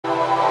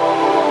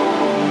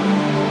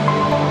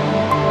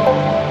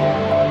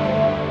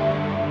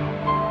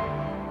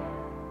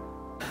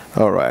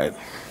All right.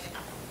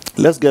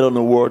 Let's get on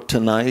the word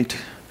tonight.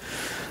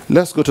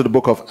 Let's go to the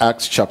book of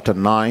Acts chapter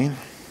 9.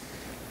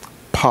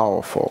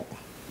 Powerful.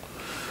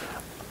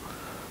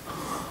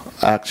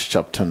 Acts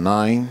chapter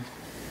 9.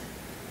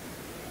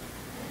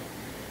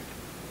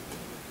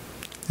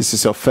 This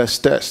is your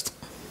first test.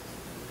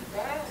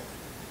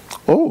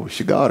 Oh,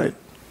 she got it.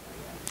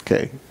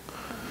 Okay.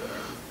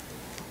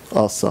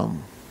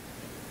 Awesome.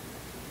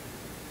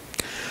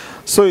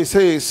 So he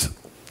says,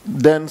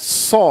 then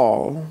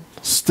Saul,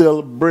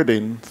 still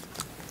breathing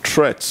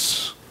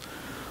threats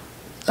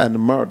and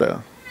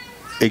murder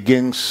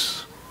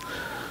against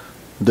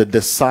the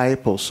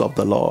disciples of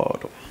the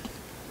Lord,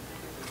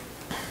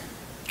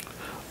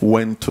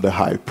 went to the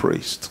high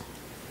priest.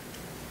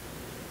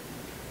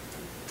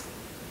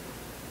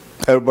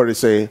 Everybody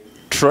say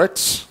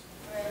threats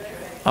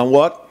and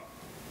what?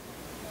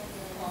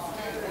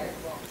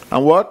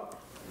 And what?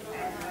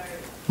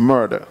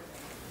 Murder.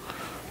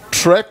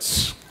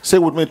 Threats. Say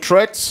with me,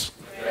 threats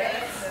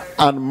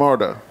and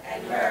murder.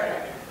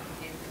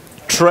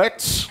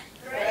 Threats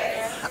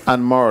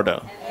and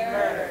murder.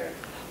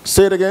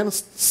 Say it again.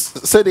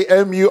 Say the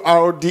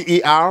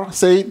M-U-R-D-E-R.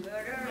 Say it.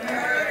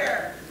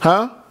 Murder.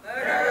 Huh?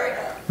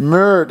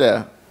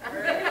 Murder.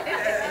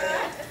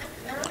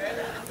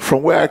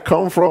 From where I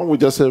come from, we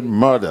just say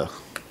murder.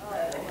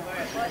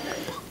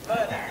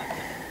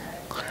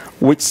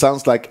 Which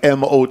sounds like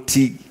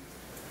M-O-T-H-E-R.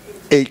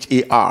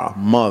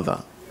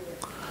 Mother.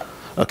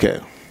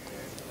 Okay.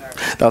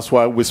 That's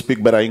why we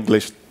speak better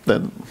English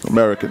than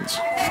Americans.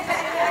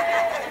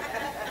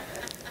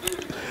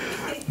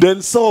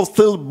 Then Saul,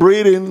 still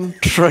breathing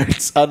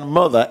threats and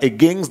murder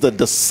against the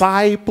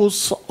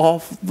disciples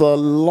of the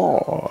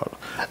Lord.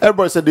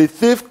 Everybody said, the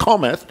thief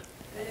cometh.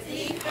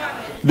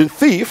 The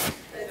thief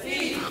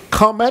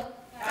cometh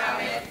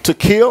to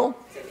kill,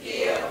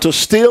 to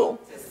steal,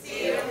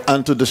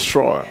 and to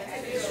destroy.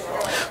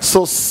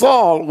 So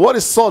Saul, what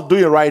is Saul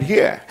doing right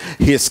here?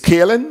 He's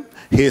killing,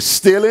 he's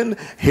stealing,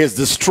 he's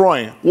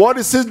destroying. What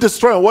is he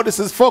destroying? What is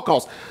his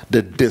focus?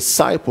 The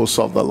disciples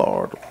of the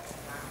Lord.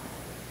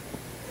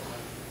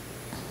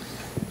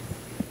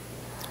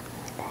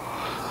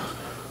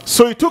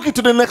 So he took it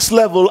to the next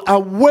level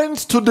and went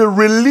to the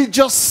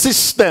religious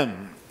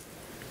system,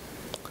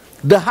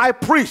 the high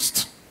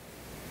priest,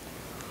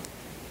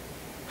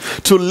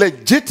 to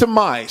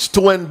legitimize,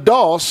 to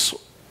endorse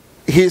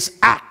his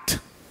act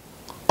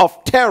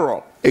of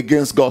terror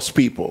against God's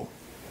people.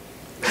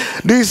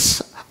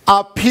 These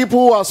are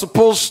people who are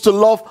supposed to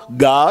love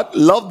God,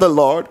 love the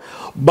Lord,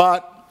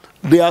 but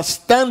they are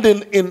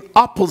standing in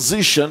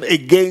opposition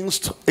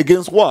against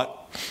what?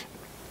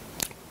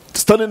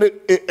 Standing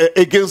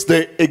against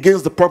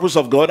the purpose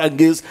of God and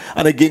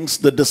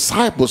against the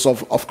disciples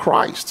of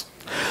Christ.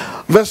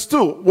 Verse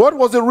 2. What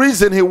was the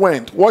reason he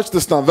went? Watch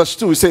this now. Verse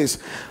 2. He says,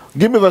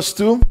 give me verse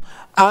 2.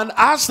 And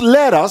asked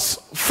letters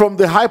from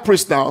the high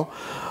priest now,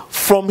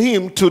 from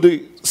him to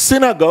the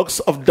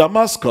synagogues of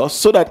Damascus,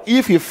 so that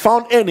if he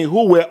found any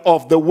who were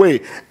of the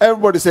way,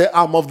 everybody say,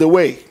 I'm of the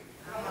way.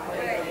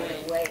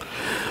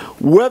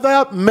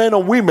 Whether men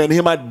or women,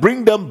 he might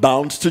bring them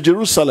bound to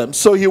Jerusalem.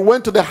 So he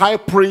went to the high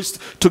priest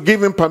to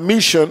give him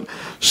permission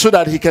so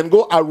that he can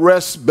go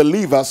arrest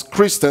believers,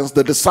 Christians,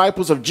 the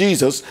disciples of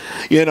Jesus,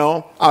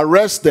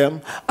 arrest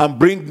them and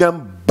bring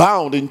them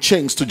bound in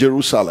chains to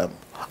Jerusalem.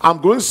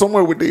 I'm going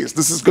somewhere with this.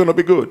 This is going to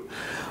be good.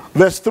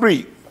 Verse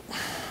 3.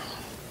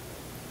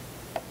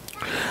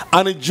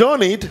 And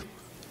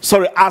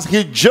as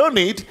he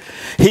journeyed,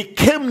 he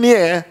came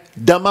near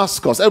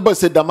Damascus. Everybody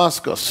say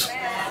Damascus.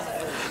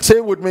 Say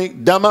it with me,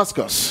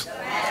 Damascus.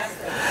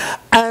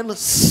 And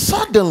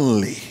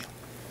suddenly,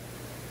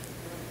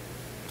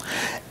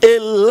 a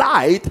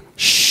light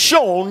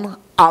shone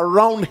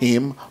around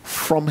him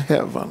from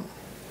heaven.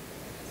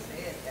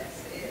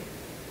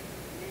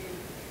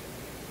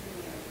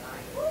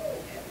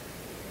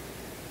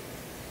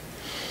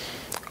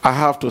 I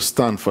have to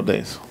stand for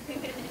this.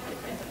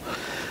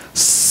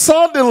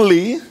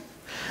 Suddenly,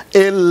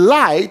 a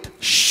light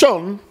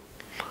shone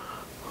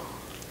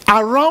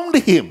around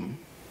him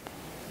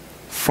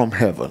from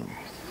heaven.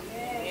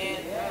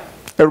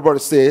 Everybody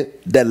say,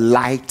 the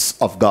lights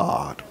of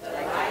God.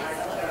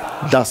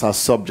 That's our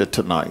subject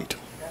tonight.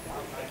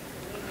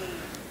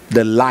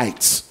 The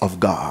lights of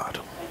God.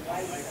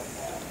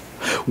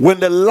 When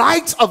the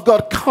lights of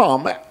God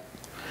come,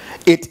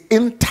 it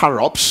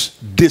interrupts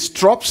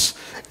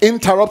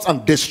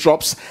and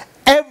disrupts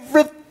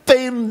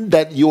everything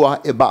that you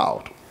are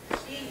about.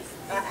 Jesus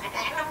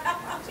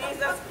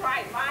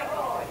Christ, my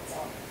God.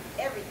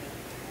 Everything.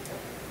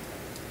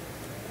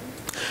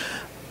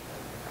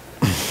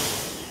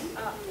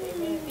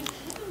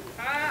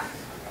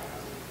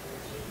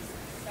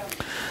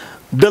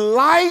 The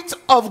light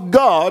of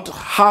God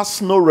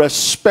has no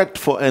respect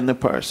for any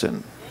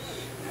person.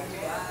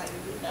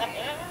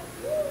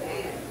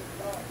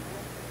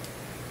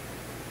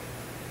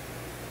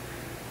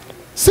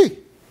 See,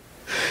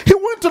 he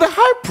went to the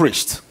high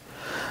priest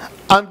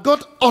and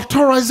got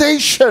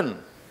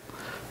authorization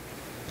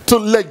to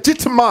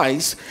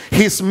legitimize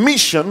his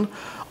mission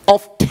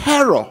of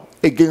terror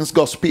against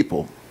God's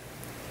people.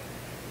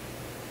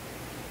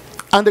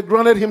 And they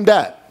granted him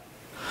that.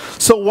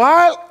 So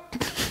while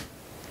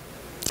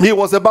he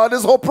was about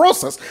this whole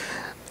process,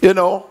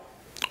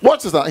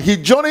 watch this now.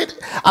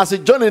 As he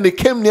journeyed, he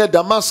came near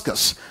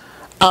Damascus.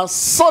 And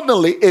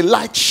suddenly a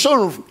light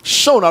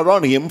shone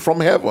around him from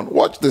heaven.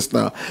 Watch this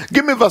now.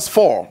 Give me verse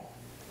 4.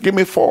 Give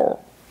me 4.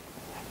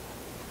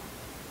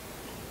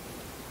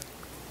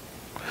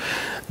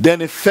 Then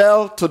he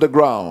fell to the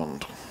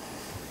ground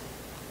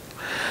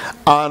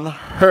and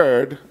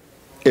heard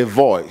a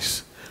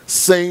voice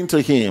saying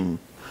to him,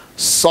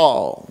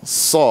 Saul,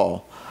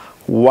 Saul,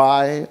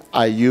 why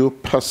are you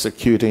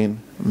persecuting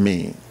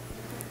me?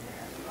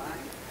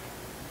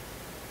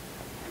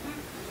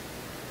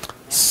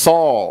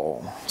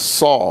 Saul,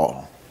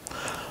 Saul,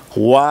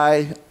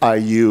 why are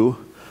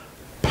you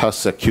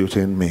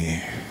persecuting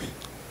me?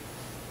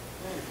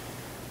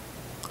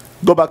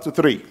 Go back to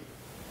 3.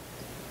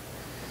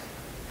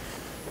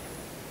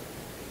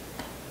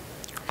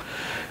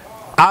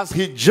 As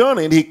he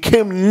journeyed, he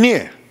came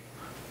near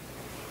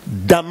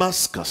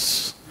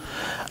Damascus,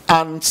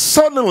 and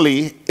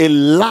suddenly a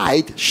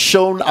light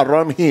shone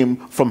around him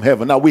from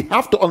heaven. Now we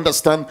have to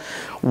understand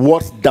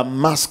what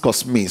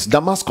Damascus means.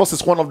 Damascus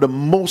is one of the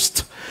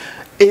most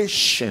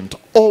ancient,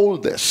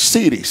 oldest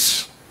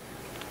cities.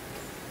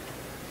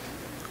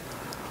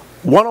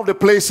 One of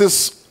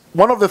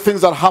the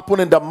things that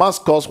happened in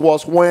Damascus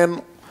was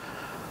when,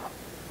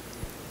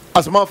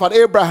 as a matter of fact,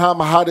 Abraham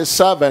had a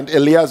servant,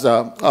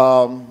 Eliezer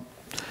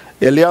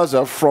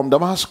from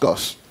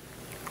Damascus.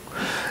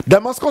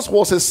 Damascus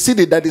was a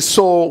city that is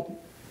so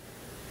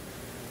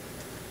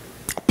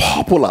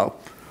popular,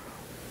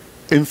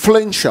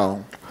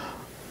 influential,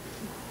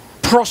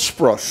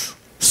 prosperous.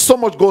 So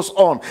much goes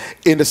on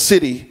in the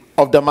city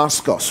of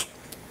Damascus.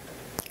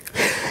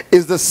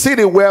 It's the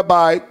city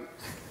whereby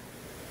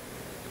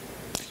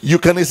you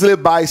can easily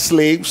buy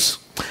slaves.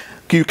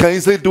 You can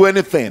easily do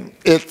anything.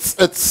 It's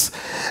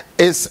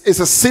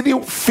a city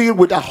filled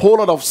with a whole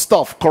lot of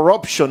stuff,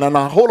 corruption, and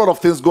a whole lot of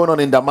things going on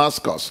in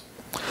Damascus.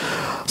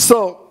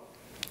 So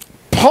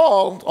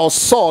Paul, or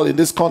Saul in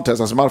this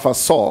context, as a matter of fact,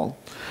 Saul,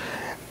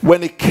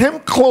 when he came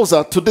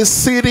closer to this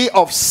city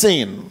of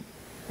sin,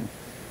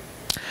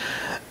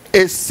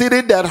 a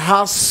city that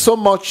has so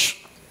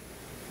much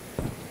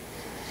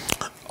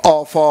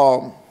of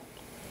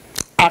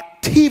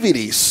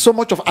activities,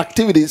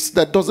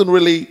 that doesn't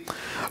really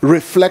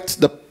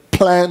reflect the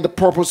plan, the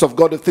purpose of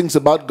God, the things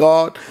about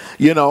God,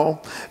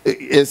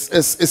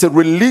 it's a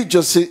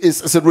religious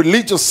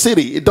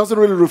city. It doesn't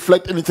really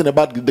reflect anything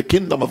about the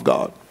kingdom of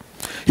God.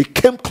 He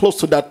came close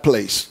to that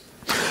place.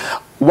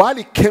 While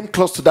he came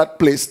close to that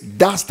place,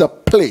 that's the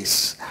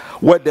place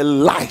where the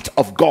light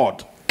of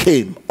God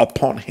came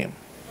upon him.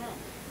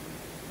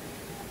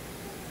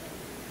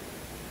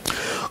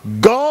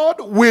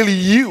 God will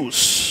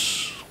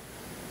use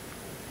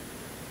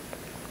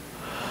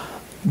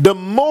the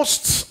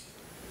most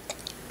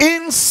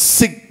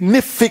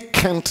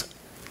insignificant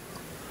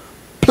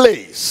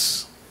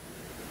place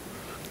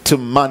to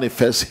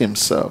manifest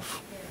himself.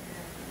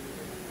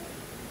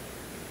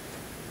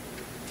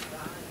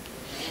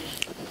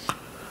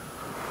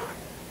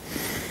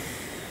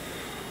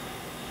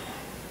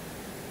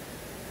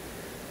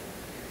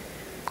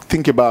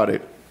 Think about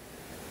it.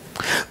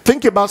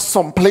 Think about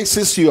some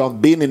places you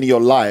have been in your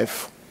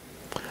life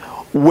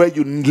where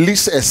you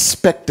least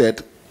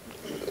expected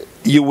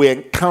you will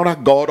encounter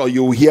God, or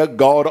you hear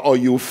God, or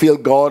you feel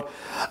God,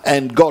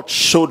 and God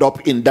showed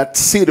up in that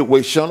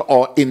situation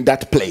or in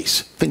that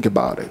place. Think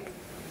about it.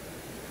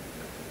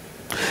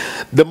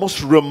 The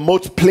most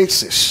remote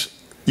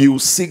places, you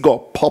see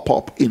God pop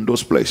up in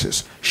those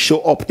places,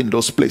 show up in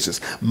those places,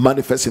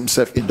 manifest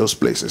himself in those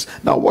places.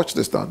 Now watch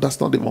this now.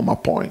 That's not even my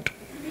point.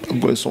 I'm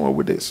going somewhere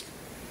with this.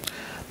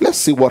 Let's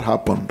see what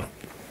happened.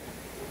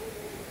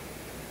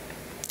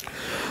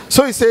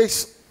 So he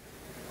says,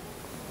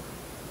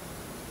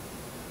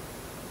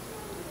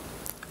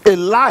 a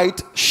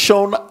light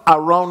shone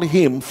around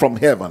him from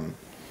heaven.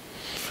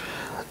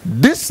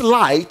 This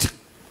light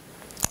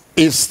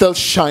is still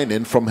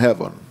shining from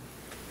heaven.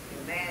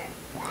 Amen.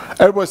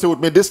 Everybody say with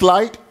me, this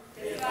light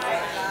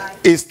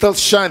is still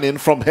shining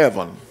from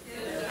heaven.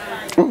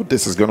 Oh,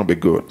 this is going to be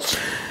good.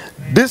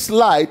 This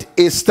light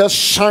is still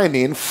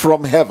shining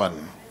from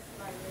heaven.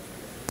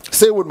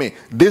 Say with me,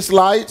 this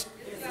light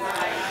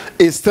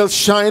is still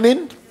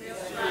shining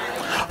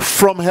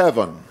from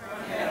heaven.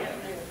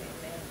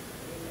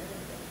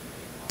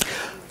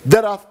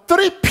 There are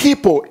 3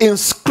 people in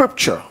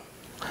scripture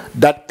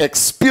that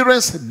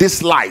experience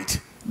this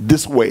light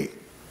this way.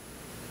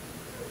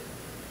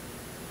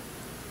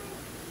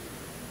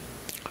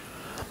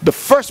 The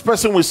first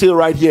person we see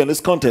right here in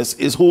this context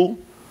is who?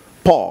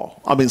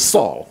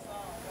 Saul.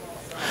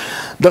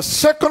 The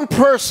second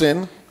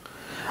person,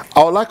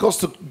 I would like us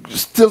to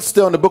still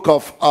stay on the book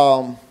of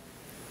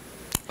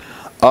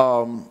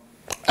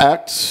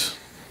Acts.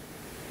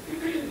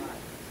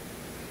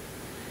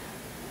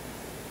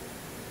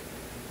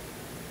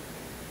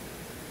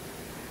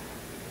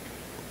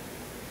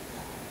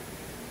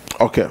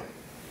 Okay.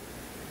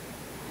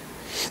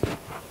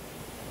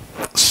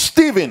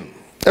 Stephen.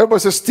 Everybody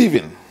say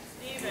Stephen.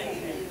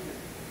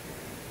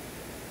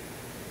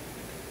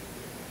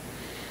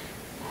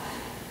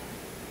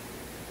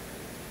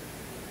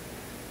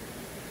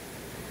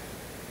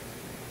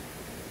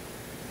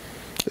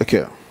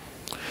 Okay.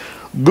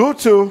 Go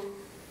to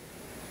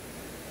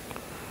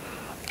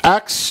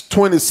Acts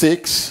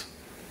 26.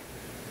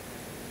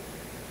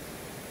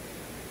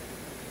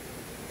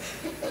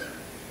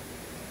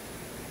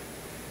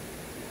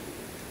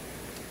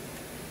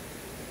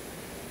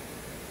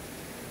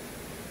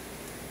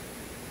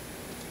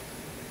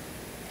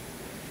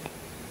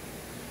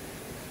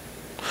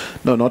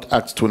 No, not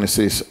Acts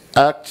 26.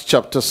 Acts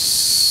chapter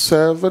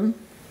 7.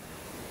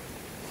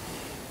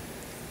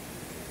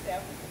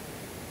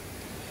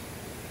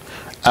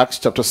 Acts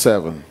chapter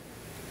 7.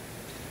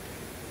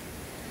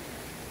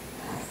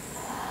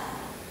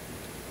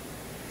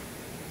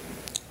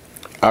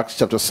 Acts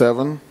chapter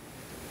 7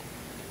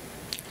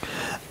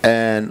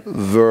 and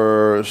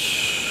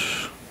verse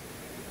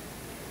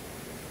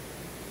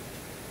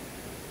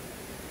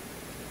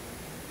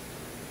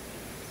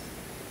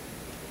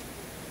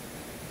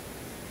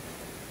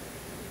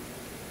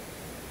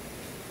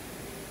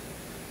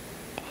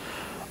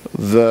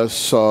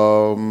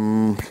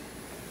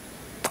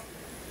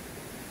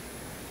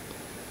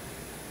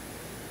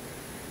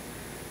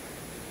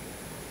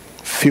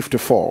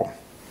 54.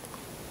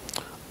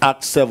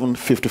 Acts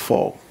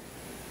 7:54.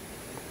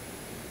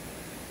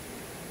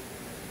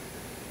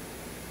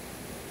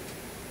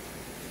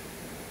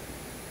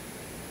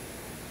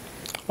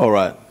 All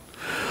right.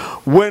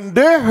 When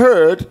they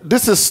heard,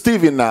 this is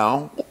Stephen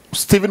now.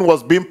 Stephen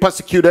was being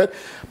persecuted.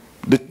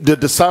 The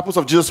disciples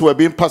of Jesus were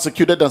being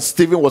persecuted, and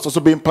Stephen was also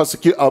being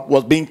persecuted,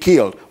 was being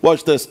killed.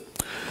 Watch this.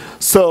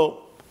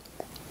 So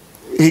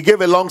he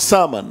gave a long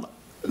sermon.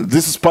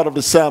 This is part of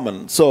the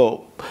sermon.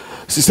 So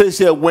she says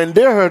here, when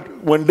they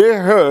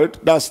heard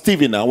that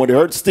Stephen now, when they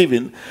heard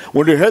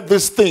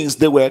these things,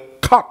 they were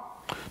cut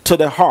to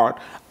the heart,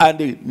 and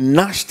they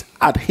gnashed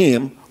at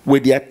him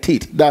with their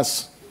teeth.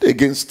 That's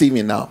against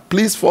Stephen now.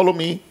 Please follow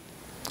me.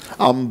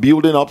 I'm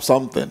building up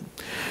something.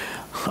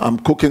 I'm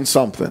cooking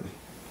something.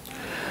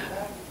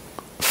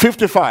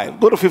 55.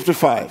 Go to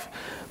 55.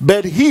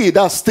 But he,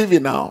 that's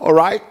Stephen now, all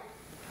right?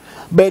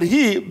 But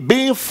he,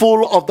 being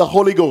full of the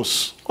Holy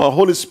Ghost, or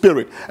Holy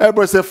Spirit.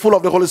 Everybody say, full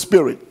of the Holy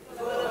Spirit.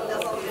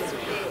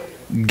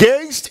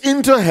 Gazed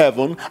into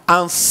heaven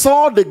and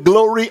saw the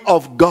glory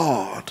of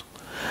God,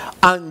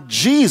 and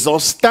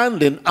Jesus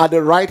standing at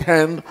the right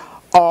hand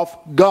of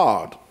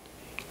God.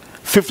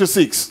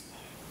 56.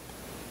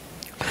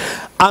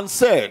 And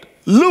said,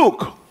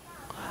 look,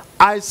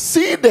 I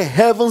see the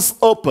heavens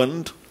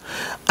opened,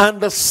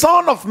 and the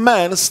Son of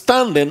Man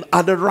standing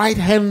at the right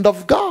hand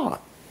of God.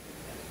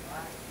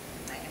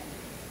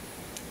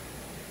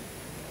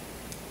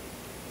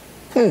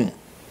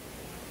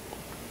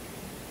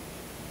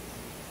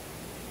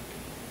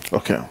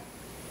 Okay.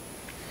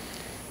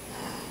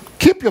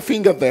 Keep your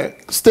finger there.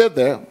 Stay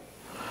there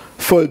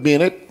for a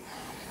minute.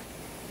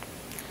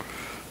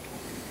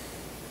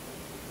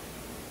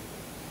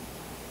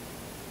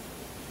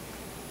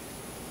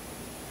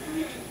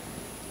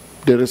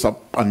 There is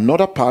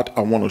another part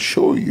I want to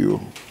show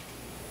you.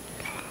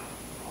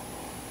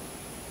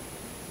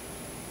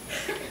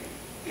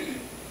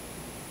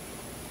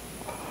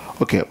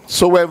 Okay,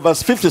 so we're in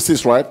verse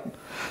 56, right?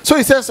 So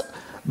he says,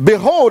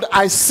 behold,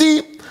 I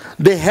see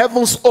the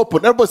heavens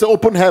open. Everybody say,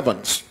 open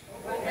heavens.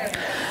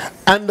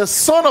 And the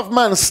Son of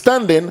Man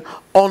standing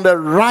on the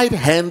right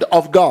hand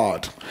of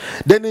God.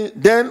 Then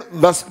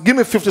give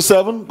me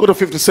 57. Go to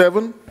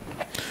 57.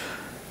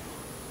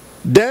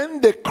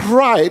 Then they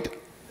cried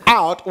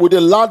out with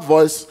a loud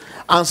voice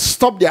and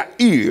stopped their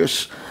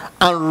ears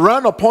and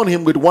ran upon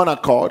him with one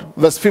accord.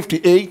 Verse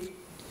 58.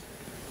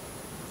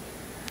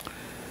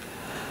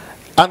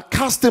 And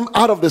cast him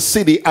out of the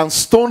city and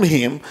stoned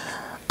him.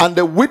 And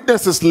the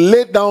witnesses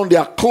laid down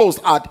their clothes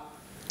at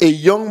a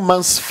young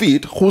man's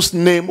feet, whose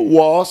name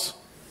was?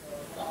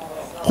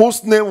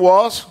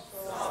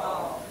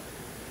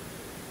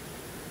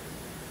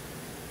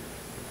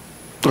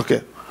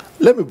 Okay,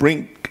 let me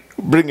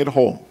bring it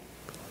home.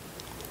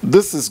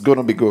 This is going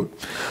to be good.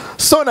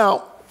 So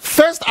now,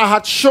 first I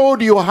had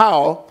showed you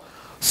how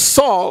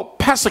Saul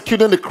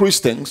persecuting the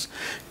Christians,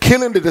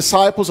 killing the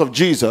disciples of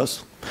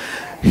Jesus.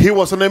 He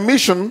was on a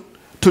mission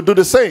to do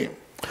the same.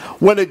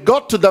 When it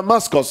got to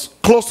Damascus,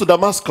 close to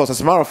Damascus,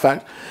 as a matter of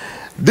fact,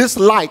 this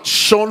light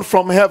shone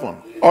from heaven,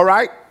 all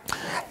right?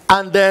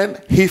 And then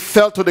he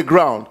fell to the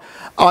ground,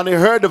 and he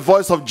heard the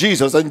voice of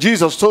Jesus, and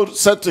Jesus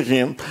said to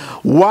him,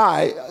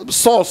 why,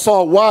 Saul,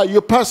 Saul, why are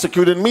you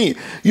persecuting me?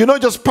 You're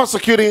not just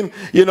persecuting,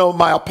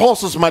 my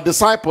apostles, my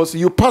disciples,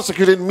 you're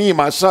persecuting me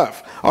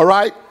myself, all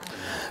right?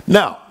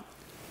 Now,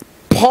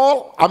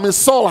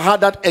 Saul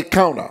had that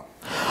encounter,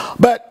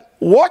 but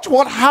watch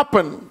what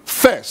happened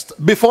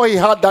first before he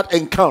had that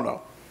encounter.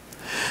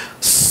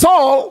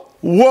 Saul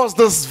was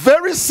this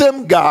very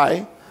same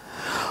guy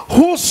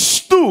who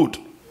stood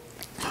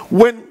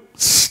when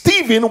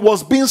Stephen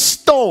was being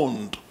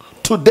stoned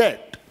to death.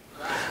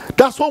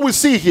 That's what we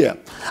see here.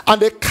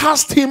 And they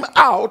cast him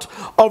out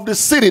of the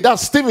city,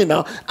 that's Stephen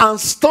now, and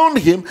stoned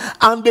him.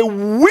 And the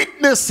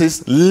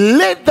witnesses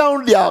laid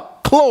down their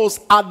clothes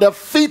at the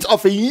feet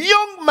of a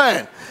young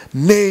man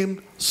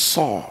named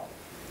Saul.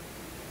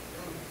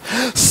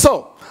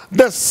 So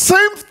the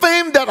same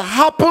thing that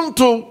happened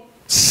to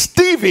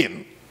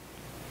Stephen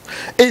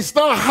is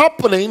now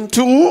happening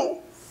to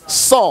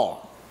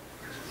Saul.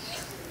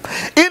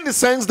 In the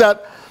sense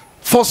that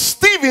for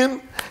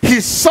Stephen,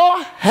 he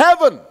saw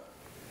heaven.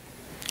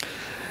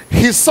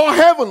 He saw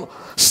heaven.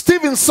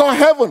 Stephen saw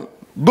heaven.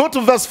 Go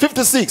to verse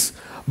 56.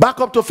 Back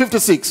up to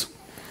 56.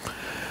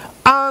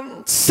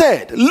 And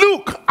said,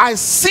 look, I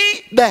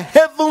see the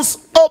heavens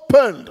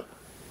opened,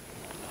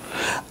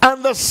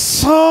 and the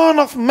Son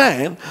of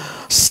Man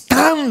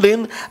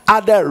standing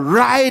at the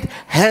right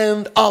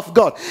hand of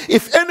God.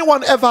 If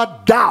anyone ever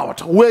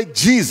doubt where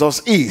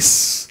Jesus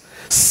is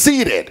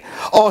seated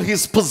or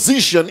his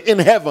position in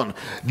heaven,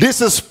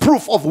 this is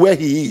proof of where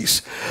he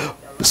is.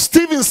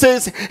 Stephen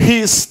says he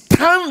is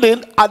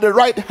standing at the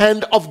right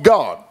hand of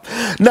God.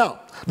 Now,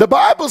 the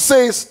Bible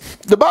says,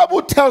 the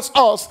Bible tells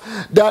us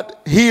that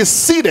he is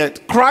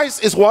seated.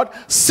 Christ is what?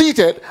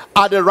 Seated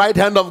at the right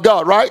hand of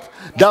God, right?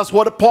 That's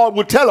what Paul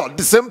would tell us.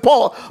 The same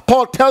Paul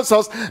tells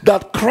us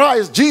that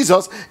Christ,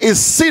 Jesus,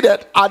 is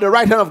seated at the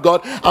right hand of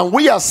God, and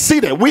we are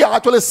seated. We are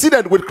actually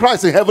seated with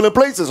Christ in heavenly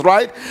places,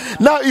 right?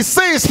 Now it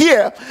says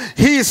here,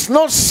 he is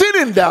not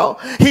sitting down,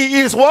 he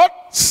is what?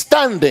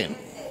 Standing.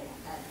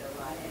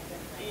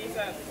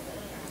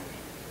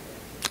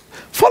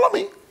 Follow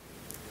me.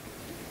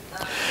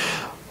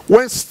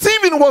 When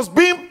Stephen was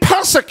being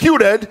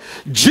persecuted,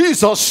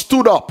 Jesus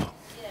stood up.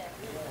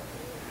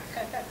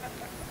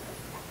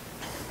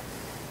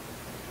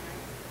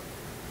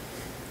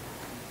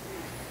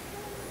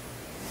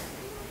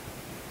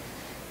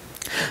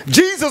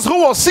 Jesus,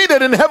 who was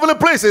seated in heavenly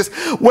places,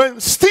 when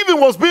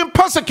Stephen was being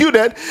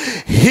persecuted,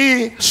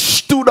 he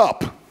stood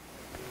up.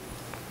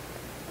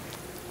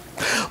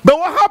 But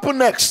what happened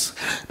next?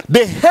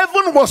 The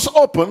heaven was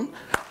open,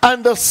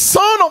 and the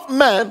Son of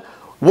Man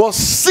was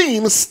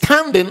seen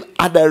standing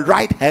at the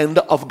right hand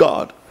of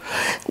God.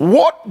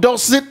 What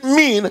does it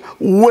mean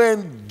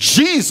when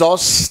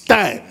Jesus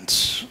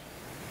stands?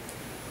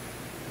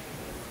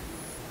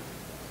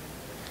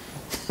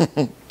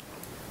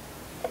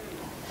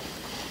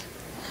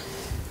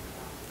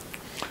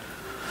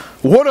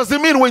 What does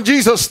it mean when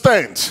Jesus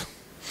stands?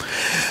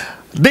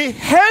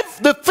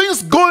 The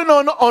things going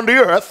on the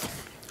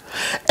earth,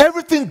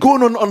 everything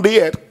going on the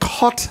earth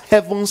caught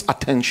heaven's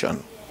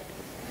attention.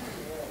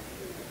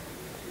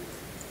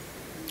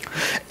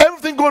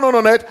 Everything going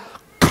on earth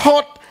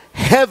caught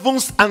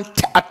heaven's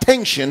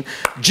attention.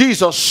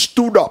 Jesus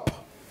stood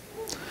up.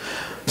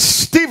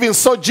 Stephen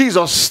saw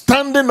Jesus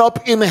standing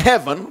up in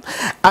heaven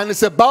and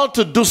is about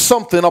to do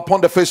something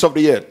upon the face of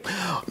the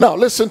earth. Now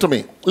listen to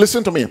me.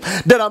 Listen to me.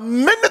 There are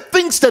many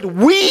things that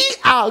we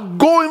are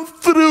going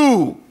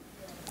through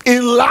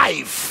in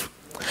life,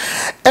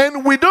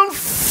 and we don't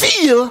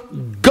feel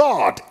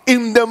God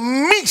in the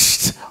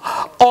midst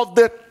of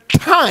the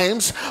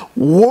times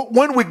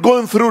when we're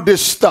going through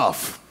this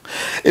stuff.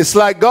 It's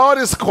like God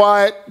is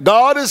quiet,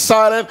 God is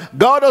silent,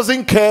 God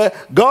doesn't care,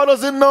 God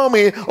doesn't know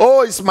me.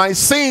 Oh, it's my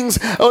sins.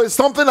 Oh, it's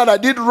something that I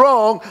did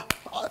wrong.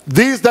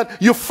 These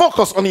that you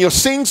focus on your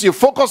sins, you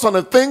focus on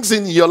the things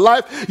in your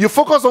life, you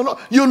focus on,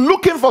 you're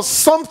looking for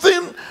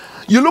something,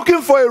 you're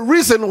looking for a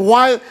reason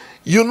why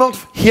you're not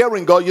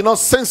hearing God, you're not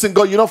sensing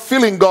God, you're not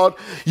feeling God.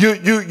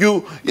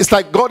 It's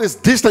like God is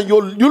distant.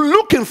 You're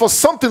looking for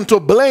something to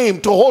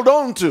blame, to hold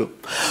on to.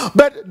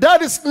 But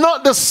that is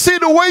not the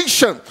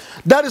situation.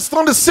 That is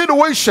not the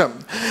situation.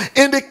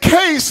 In the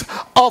case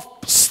of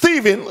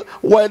Stephen,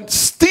 when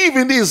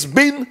Stephen is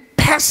being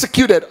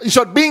persecuted, he's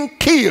being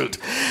killed.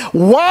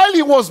 While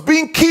he was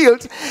being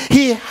killed,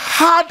 he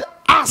had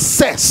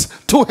access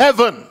to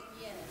heaven.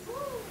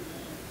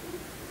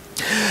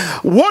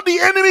 What the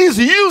enemy is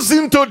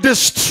using to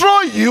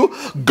destroy you,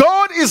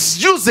 God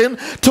is using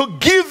to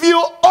give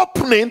you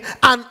opening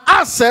and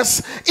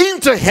access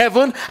into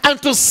heaven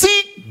and to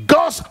see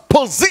God's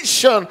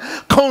position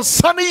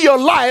concerning your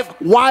life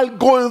while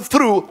going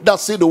through that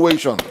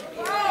situation.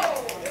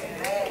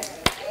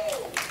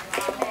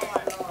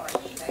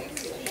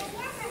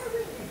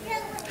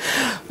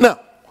 Now,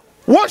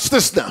 watch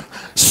this now.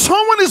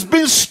 Someone is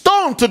being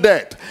stoned to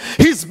death.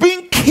 He's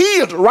being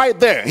killed right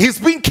there. He's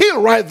being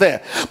killed right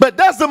there. But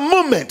that's the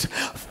moment.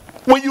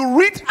 When you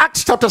read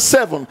Acts chapter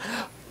 7,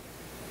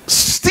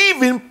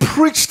 Stephen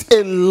preached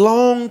a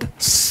long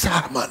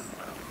sermon.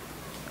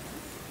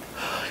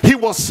 He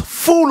was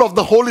full of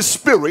the Holy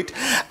Spirit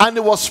and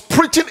he was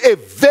preaching a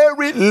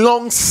very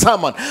long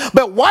sermon.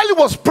 But while he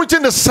was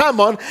preaching the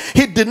sermon,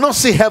 he did not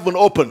see heaven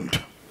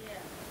opened.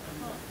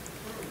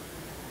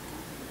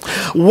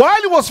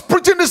 While he was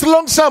preaching this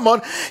long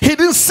sermon, he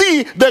didn't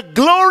see the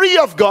glory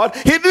of God.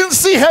 He didn't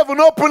see heaven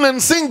open and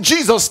seeing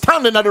Jesus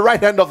standing at the right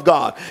hand of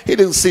God. He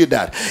didn't see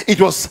that. It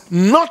was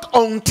not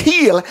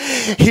until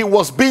he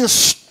was being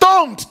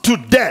stoned to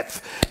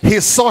death he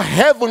saw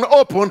heaven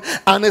open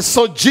and he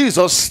saw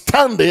Jesus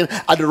standing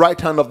at the right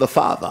hand of the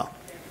Father.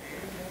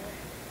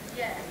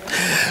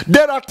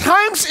 There are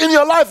times in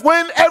your life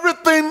when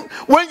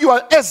you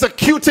are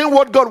executing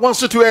what God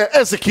wants you to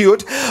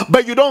execute,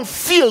 but you don't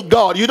feel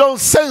God, you don't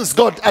sense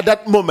God at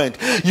that moment.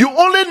 You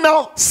only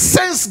now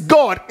sense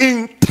God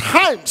in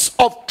times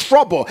of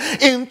trouble,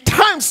 in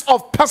times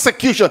of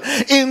persecution,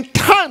 in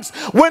times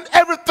when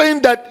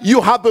everything that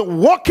you have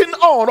been working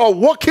on or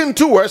working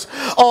towards,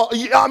 or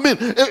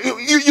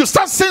you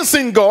start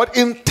sensing God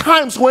in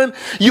times when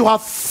you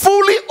have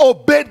fully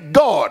obeyed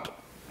God.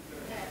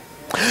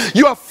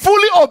 You have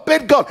fully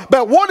obeyed God,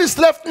 but what is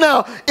left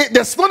now?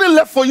 There's nothing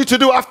left for you to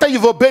do after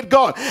you've obeyed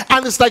God,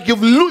 and it's like you're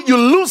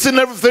losing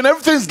everything.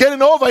 Everything's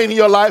getting over in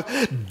your life.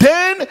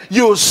 Then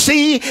you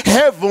see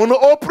heaven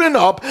opening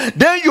up.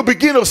 Then you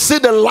begin to see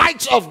the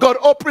lights of God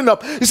opening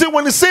up. You see,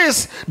 when it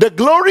says the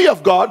glory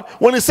of God,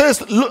 when it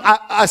says, "Look,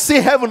 I see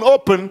heaven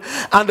open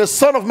and the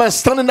Son of Man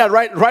standing at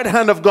right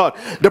hand of God,"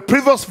 the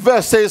previous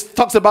verse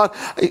talks about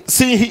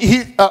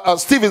seeing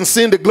Stephen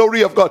seeing the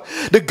glory of God.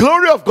 The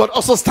glory of God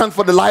also stands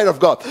for the light of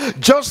God.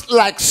 Just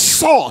like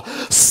Saul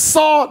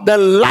saw the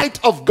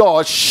light of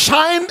God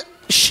shine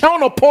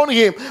upon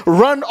him,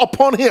 run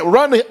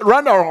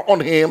on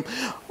him,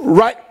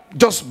 right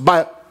just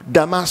by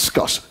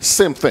Damascus.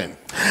 Same thing.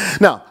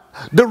 Now,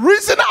 the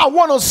reason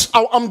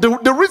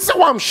the reason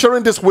why I'm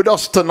sharing this with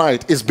us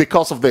tonight is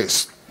because of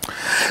this.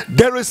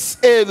 There is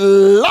a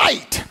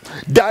light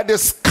that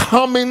is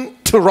coming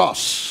to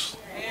us.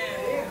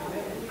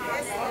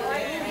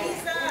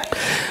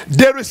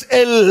 There is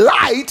a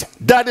light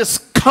that is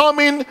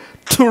coming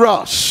to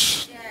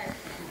us.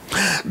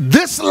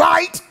 This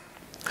light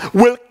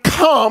will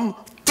come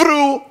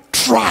through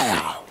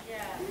trial.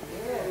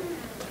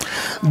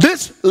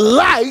 This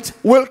light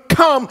will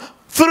come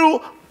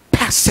through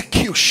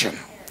persecution.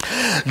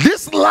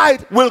 This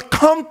light will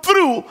come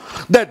through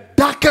the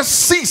darkest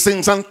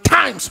seasons and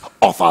times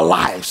of our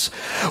lives.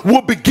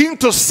 We'll begin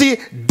to see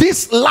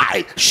this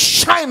light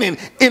shining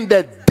in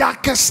the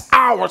darkest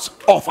hours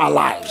of our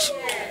lives.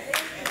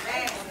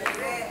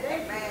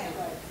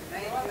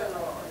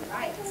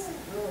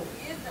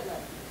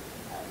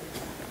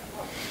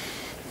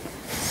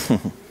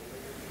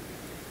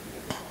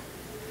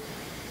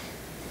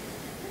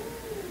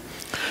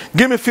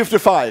 Give me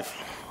 55.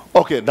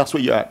 Okay, that's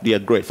where you are. Yeah,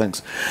 great,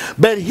 thanks.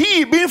 But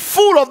he, being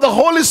full of the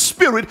Holy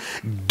Spirit,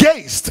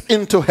 gazed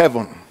into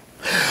heaven.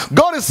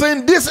 God is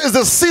saying this is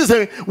the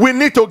season we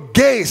need to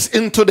gaze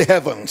into the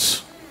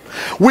heavens.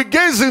 We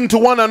gaze into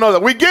one another.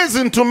 We gaze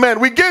into men.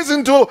 We gaze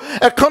into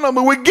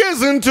economy. We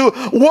gaze into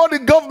what the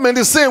government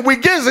is saying. We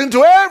gaze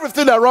into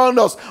everything around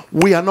us.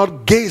 We are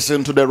not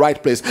gazing to the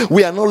right place.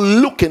 We are not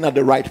looking at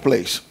the right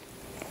place.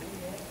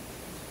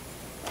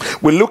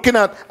 We're looking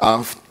at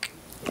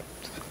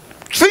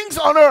things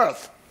on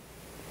earth.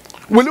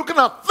 We're looking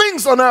at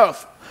things on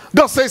earth.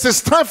 God says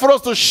it's time for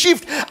us to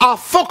shift our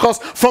focus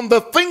from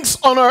the things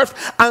on earth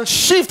and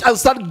shift and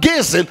start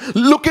gazing,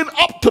 looking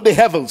up to the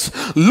heavens,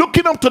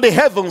 looking up to the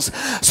heavens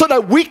so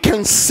that we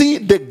can see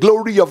the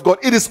glory of God.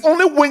 It is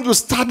only when you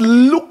start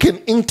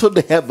looking into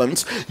the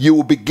heavens you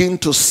will begin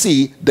to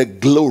see the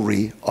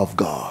glory of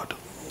God.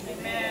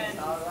 Amen.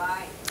 All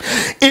right.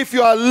 If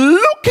you are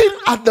looking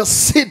at the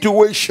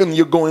situation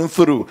you're going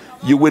through,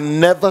 you will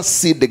never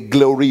see the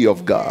glory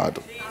of God.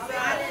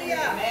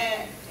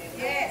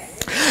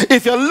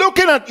 If you're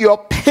looking at your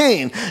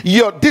pain,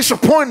 your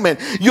disappointment,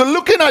 you're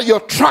looking at your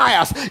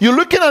trials, you're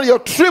looking at your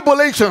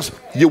tribulations,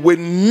 you will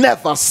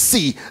never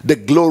see the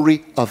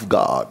glory of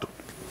God.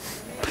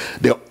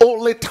 The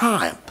only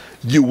time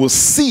you will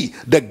see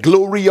the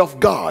glory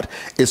of God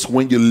is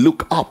when you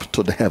look up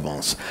to the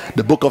heavens.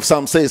 The book of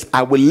Psalms says,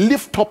 I will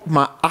lift up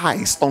my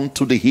eyes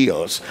unto the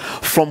hills,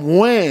 from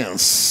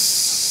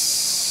whence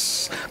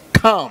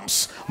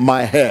comes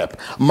my help.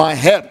 My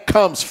help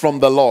comes from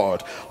the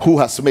Lord who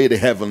has made the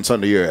heavens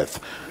and the earth.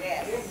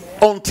 Yes.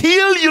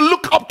 Until you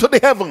look up to the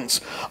heavens,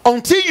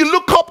 until you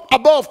look up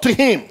above to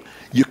him,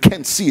 you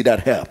can't see that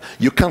help.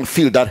 You can't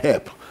feel that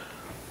help.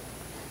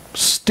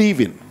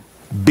 Stephen,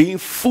 being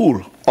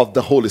full of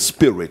the Holy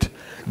Spirit,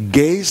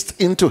 gazed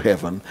into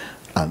heaven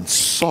and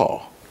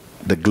saw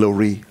the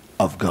glory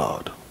of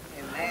God.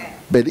 Amen.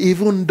 But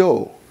even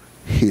though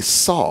he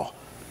saw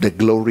the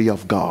glory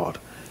of God,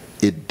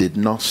 it did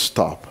not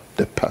stop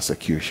the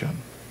persecution.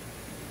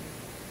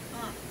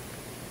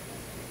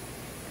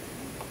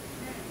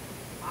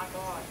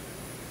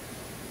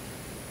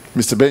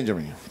 Mr.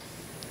 Benjamin,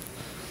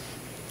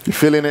 you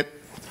feeling it?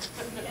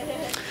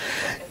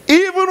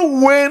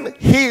 Even when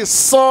he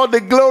saw the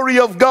glory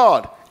of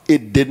God,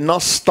 it did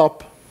not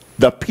stop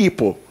the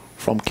people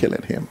from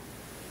killing him.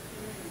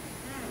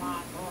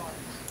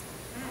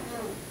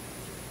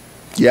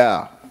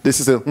 Yeah, this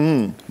is a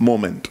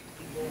moment.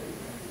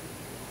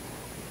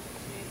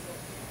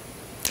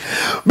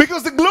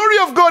 Because the glory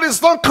of God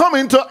is not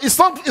coming to, it's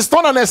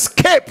not an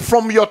escape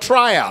from your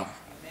trial.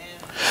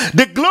 Amen.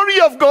 The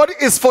glory of God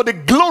is for the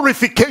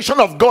glorification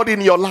of God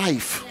in your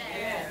life.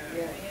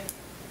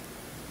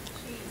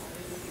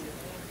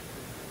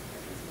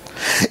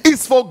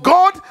 It's for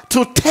God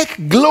to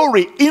take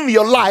glory in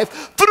your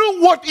life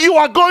through what you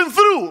are going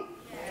through,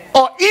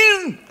 or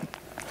in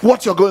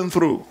what you're going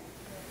through.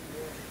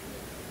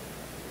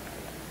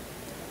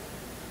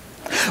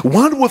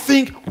 One would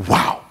think,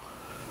 wow,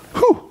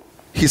 whew,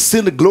 he's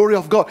seen the glory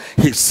of God.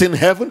 He's seen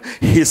heaven.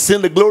 He's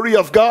seen the glory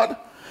of God.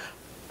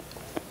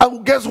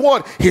 And guess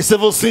what? He's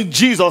even seen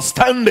Jesus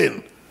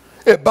standing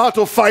about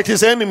to fight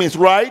his enemies,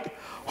 right?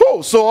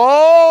 Oh, so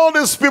all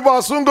these people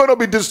are soon going to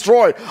be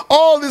destroyed.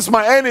 All these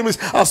my enemies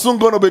are soon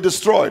going to be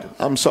destroyed.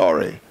 I'm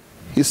sorry.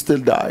 He still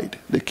died.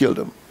 They killed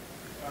him.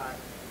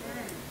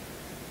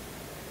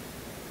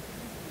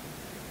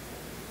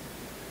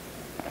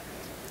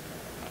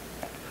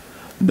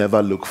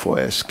 Never look for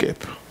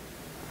escape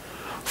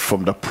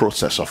from the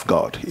process of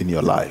God in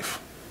your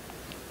life.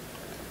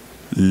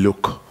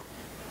 Look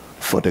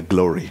for the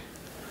glory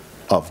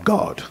of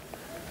God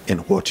in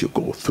what you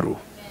go through.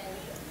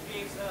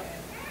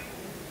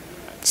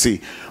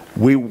 See,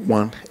 we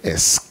want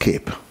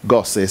escape.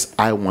 God says,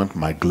 I want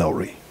my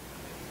glory.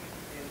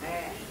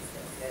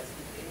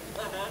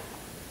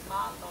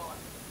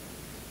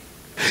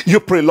 You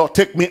pray, Lord,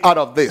 take me out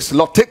of this.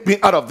 Lord, take me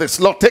out of this.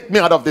 Lord, take me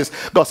out of this.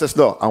 God says,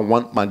 no, I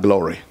want my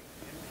glory.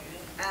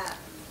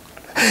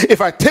 If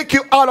I take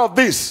you out of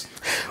this,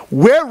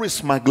 where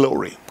is my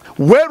glory?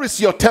 Where is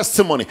your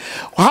testimony?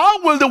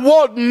 How will the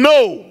world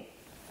know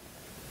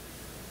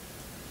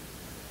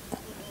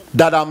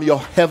that I'm your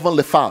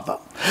heavenly Father?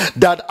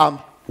 That I'm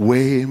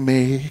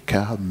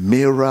waymaker,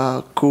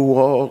 miracle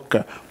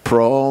worker,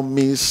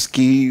 promise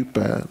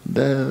keeper.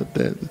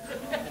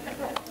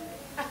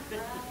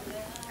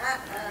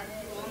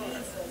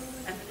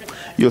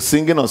 You're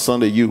singing on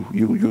Sunday,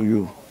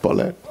 you,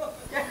 Paulette.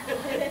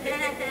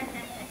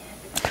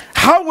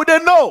 How would they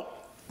know?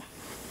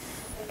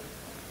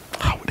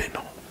 How would they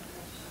know?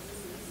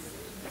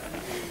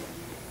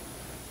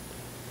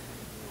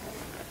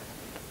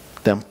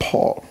 Then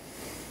Paul.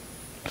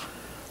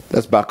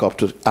 Let's back up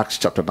to Acts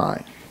chapter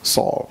 9.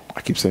 Saul.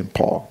 I keep saying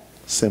Paul.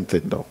 Same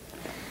thing though.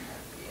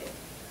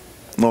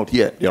 Not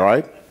yet. You all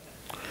right?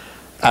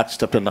 Acts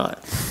chapter 9.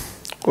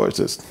 Where is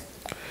this?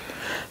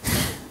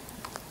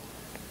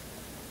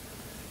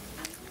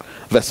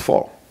 Verse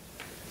 4.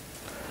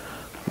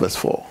 Verse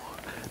 4.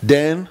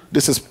 Then,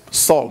 this is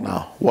Saul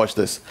now. Watch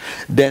this.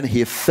 Then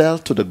he fell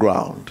to the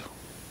ground.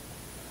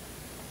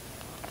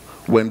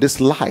 When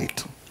this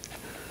light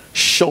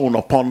shone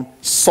upon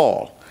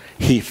Saul,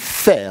 he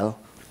fell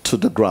to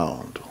the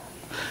ground.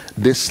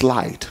 This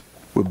light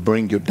will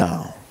bring you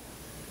down.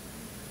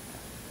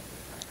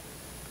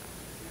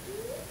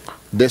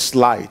 This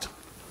light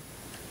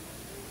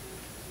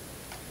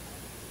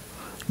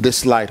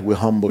will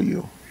humble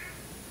you.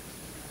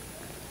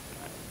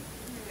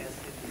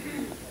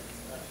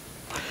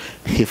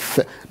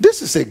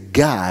 This is a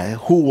guy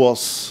who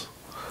was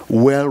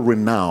well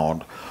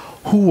renowned,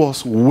 who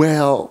has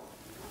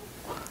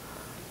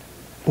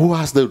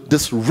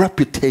this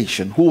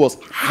reputation, who was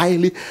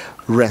highly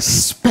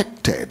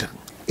respected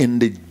in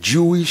the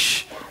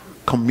Jewish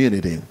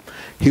community.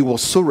 He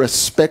was so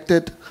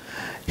respected.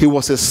 He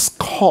was a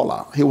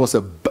scholar. He was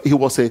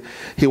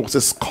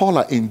a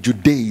scholar in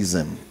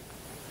Judaism.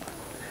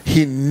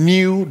 He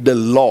knew the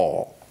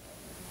law.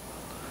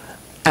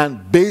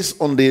 And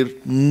based on the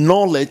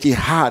knowledge he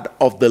had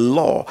of the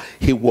law,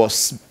 he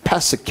was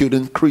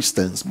persecuting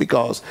Christians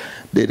because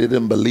they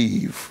didn't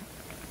believe.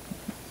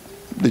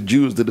 The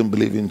Jews didn't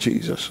believe in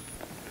Jesus.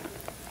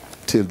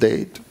 Till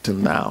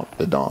now,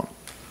 they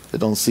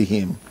don't see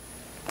him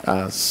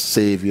as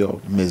Savior,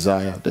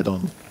 Messiah. They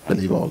don't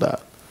believe all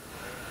that.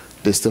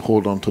 They still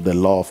hold on to the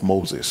law of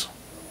Moses.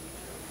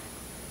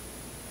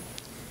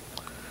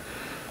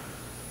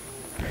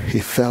 He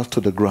fell to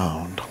the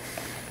ground.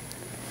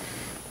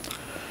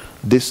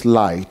 This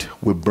light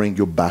will bring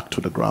you back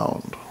to the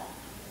ground.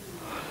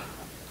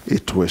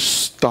 It will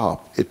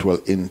stop, it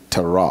will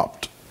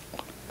interrupt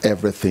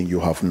everything you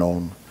have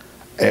known,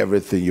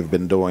 everything you've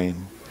been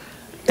doing,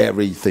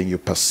 everything you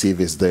perceive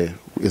is the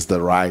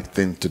right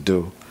thing to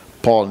do.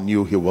 Paul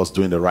knew he was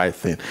doing the right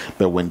thing,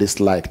 but when this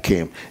light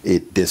came,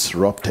 it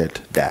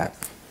disrupted that.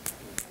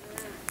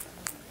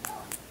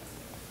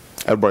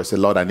 Everybody say,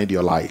 Lord, I need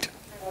your light.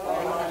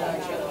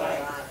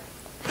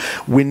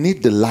 We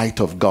need the light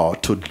of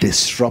God to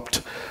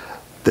disrupt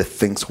the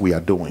things we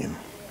are doing.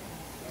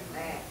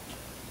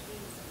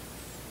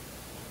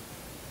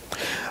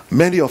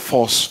 Many of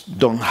us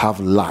don't have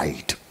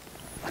light.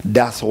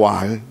 That's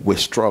why we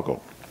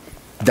struggle.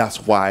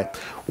 That's why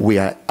we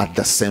are at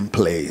the same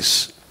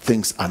place.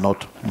 Things are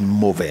not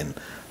moving.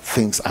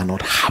 Things are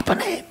not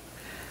happening.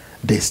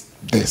 There's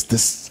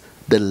this,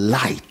 the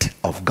light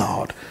of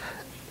God.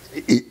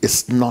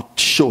 It's not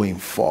showing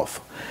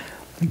forth.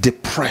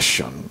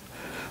 Depression,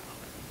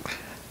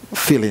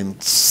 feeling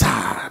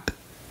sad,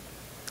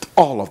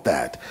 all of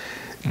that.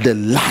 The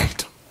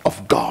light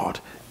of God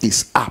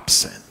is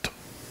absent.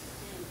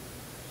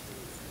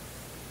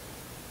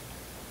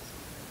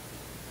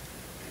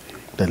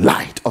 The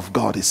light of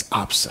God is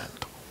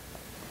absent.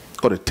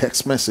 Got a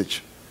text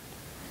message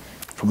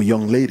from a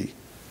young lady.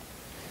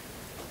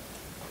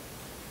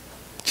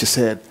 She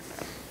said,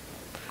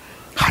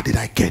 how did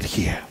I get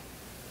here?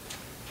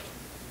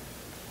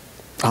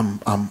 I'm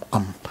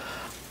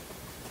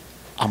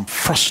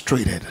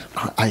frustrated.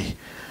 I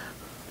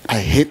I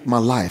hate my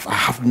life. I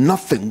have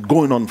nothing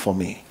going on for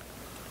me.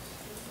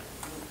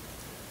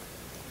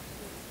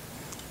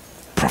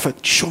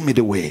 Prophet, show me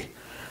the way.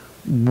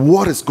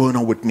 What is going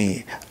on with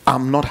me?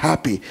 I'm not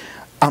happy.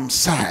 I'm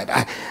sad.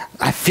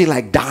 I feel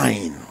like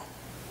dying.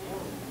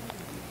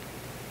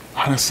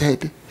 And I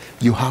said,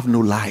 you have no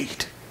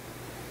light.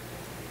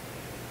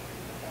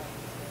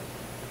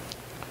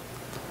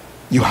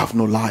 You have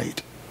no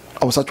light.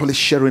 I was actually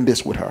sharing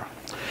this with her.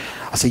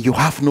 I said, you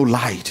have no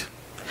light.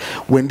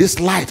 When this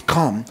light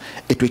comes,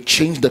 it will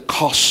change the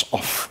course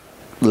of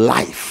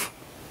life.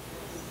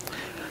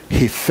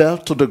 He fell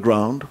to the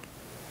ground,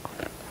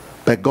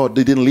 but God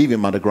didn't leave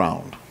him at the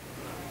ground.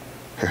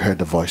 He heard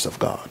the voice of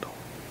God.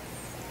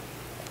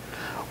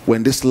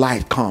 When this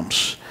light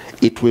comes,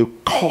 it will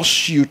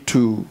cause you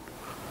to,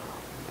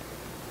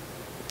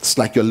 it's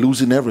like you're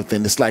losing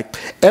everything. It's like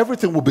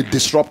everything will be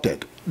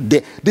disrupted.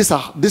 These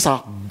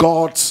are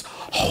God's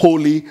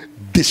holy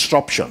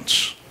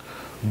disruptions.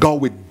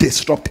 God will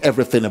disrupt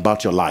everything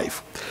about your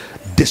life.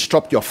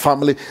 Disrupt your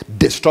family,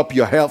 disrupt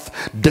your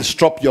health,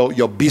 disrupt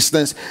your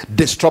business,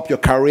 disrupt your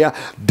career,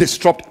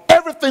 disrupt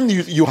everything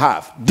you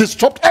have.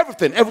 Disrupt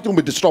everything. Everything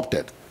will be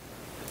disrupted.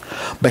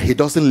 But he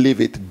doesn't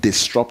leave it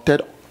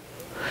disrupted.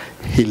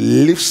 He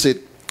lifts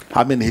it.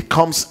 He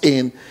comes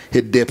in, he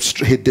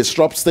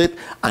disrupts it,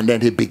 and then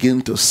he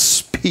begins to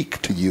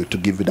speak to you to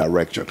give you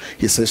direction.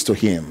 He says to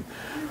him,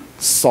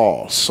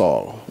 Saul,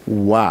 Saul,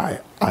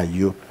 why are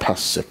you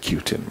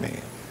persecuting me?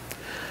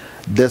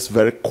 This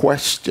very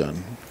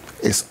question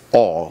is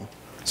all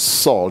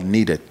Saul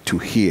needed to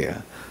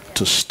hear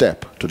to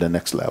step to the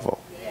next level.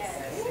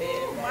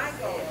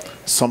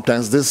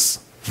 Sometimes this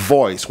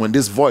voice, when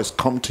this voice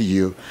comes to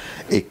you,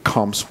 it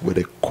comes with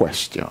a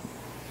question.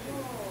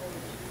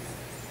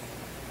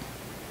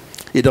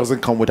 It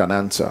doesn't come with an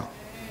answer.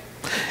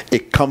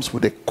 It comes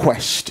with a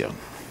question.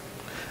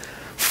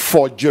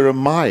 For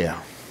Jeremiah,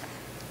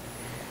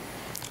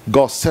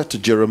 God said to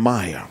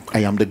Jeremiah, I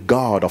am the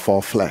God of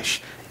all flesh.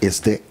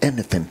 Is there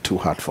anything too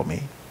hard for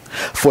me?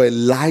 For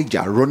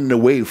Elijah running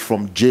away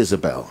from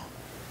Jezebel,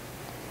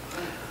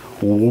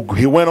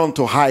 he went on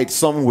to hide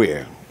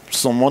somewhere,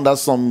 under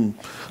some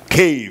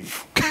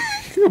cave.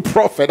 A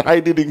prophet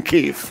hiding in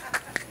cave.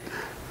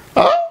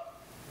 Huh?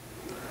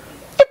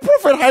 A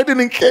prophet hiding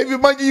in cave.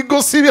 Imagine you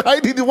go see me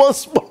hiding in one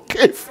small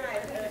cave.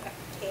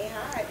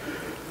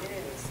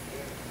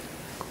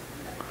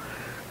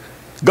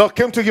 God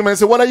came to him and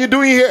said, what are you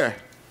doing here?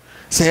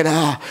 He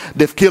said,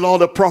 they've killed all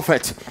the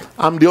prophets.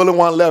 I'm the only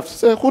one left. He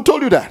said, who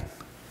told you that?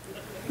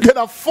 There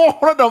are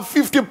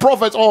 450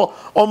 prophets or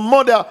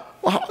more.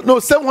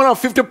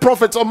 750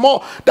 prophets or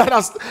more that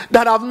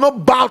have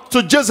not bowed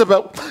to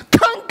Jezebel.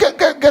 Come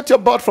get your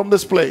butt from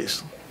this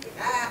place.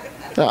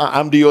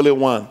 I'm the only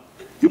one.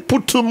 You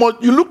put too much.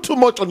 You look too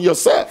much on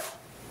yourself.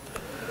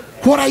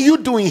 What are you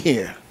doing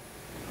here?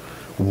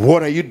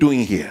 What are you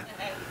doing here?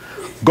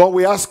 God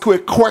will ask you a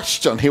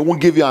question. He won't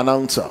give you an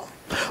answer.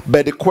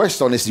 But the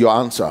question is your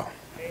answer.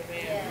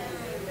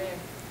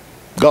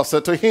 God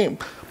said to him,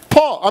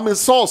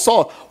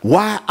 Saul,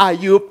 why are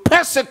you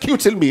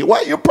persecuting me? Why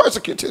are you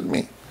persecuting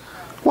me?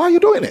 Why are you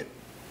doing it?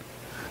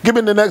 Give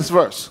me the next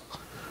verse.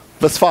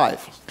 Verse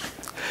 5.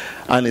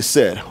 And he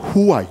said,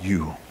 who are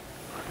you,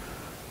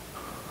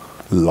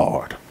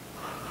 Lord?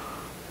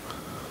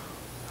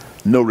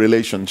 No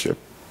relationship.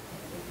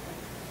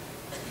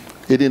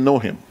 He didn't know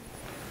him.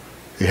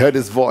 He heard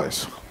his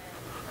voice.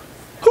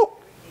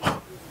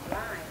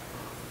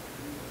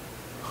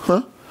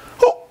 Huh?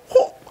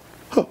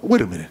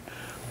 Wait a minute.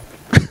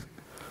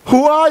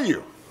 Who are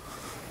you?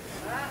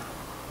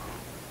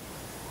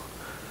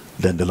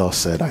 Then the Lord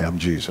said, I am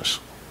Jesus.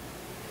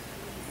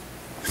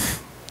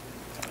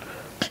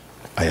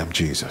 I am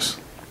Jesus,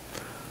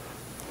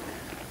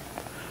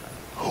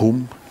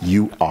 whom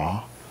you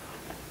are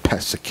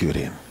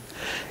persecuting.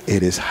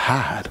 It is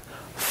hard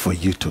for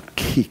you to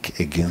kick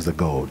against the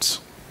goads.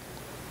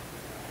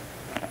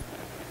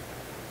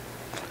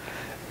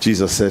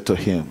 Jesus said to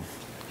him,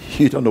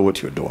 you don't know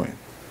what you're doing.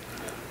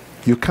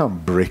 You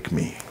can't break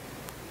me.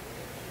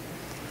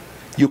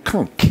 You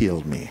can't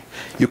kill me.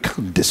 You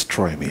can't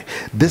destroy me.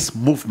 This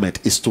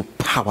movement is too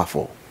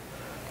powerful.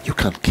 You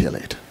can't kill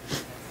it.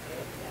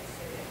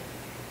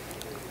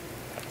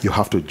 You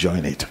have to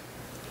join it.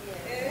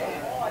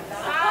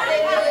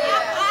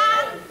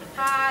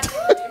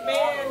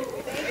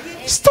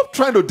 Stop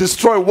trying to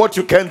destroy what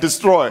you can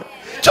destroy.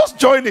 Just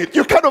join it.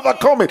 You can't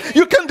overcome it.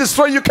 You can't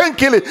destroy it. You can't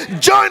kill it.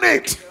 Join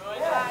it.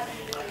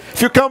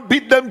 If you can't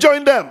beat them,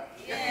 join them.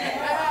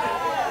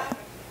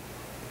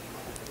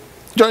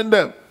 Join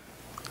them.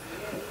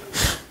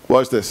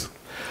 Watch this.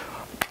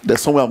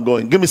 There's somewhere I'm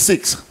going. Give me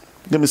 6.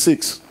 Give me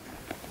 6.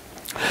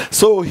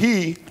 So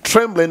he,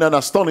 trembling and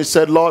astonished,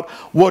 said, Lord,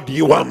 what do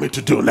you want me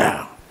to do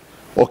now?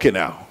 Okay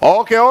now.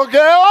 Okay, all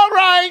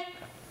right.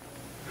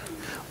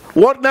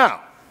 What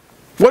now?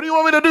 What do you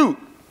want me to do?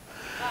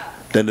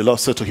 Then the Lord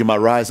said to him,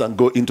 arise and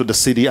go into the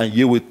city, and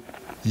you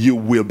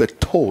will be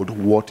told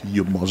what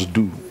you must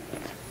do.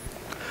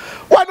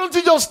 Why don't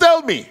you just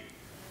tell me?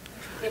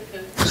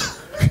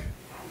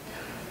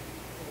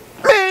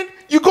 Man,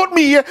 you got brought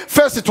me here.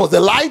 First it was the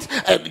light,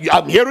 and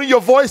I'm hearing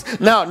your voice.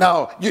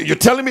 Now you're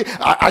telling me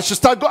I should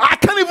start going. I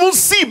can't even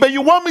see, but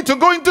you want me to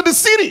go into the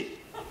city.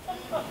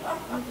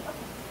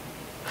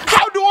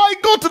 How do I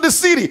go to the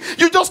city?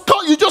 You just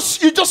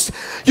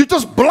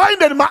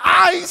blinded my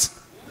eyes.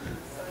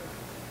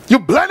 You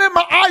blinded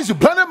my eyes, you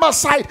blinded my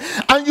sight,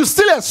 and you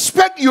still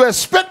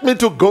expect me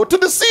to go to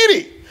the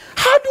city.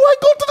 How do I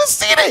go to the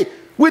city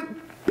with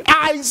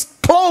eyes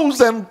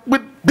closed and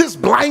with this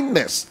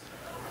blindness?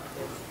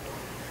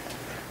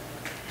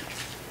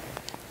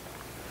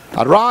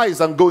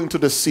 Arise and go into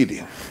the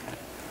city.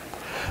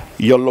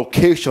 Your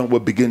location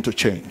will begin to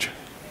change.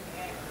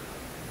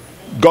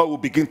 God will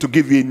begin to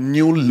give you a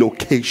new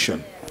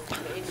location.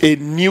 A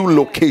new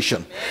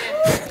location.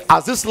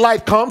 As this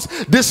light comes,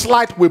 this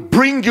light will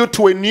bring you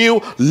to a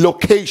new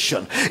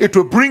location. It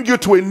will bring you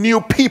to a new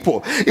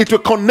people. It will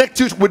connect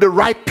you with the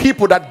right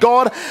people that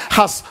God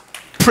has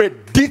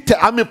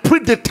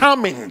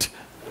predetermined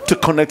to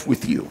connect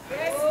with you.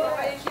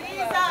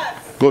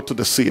 Go to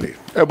the city.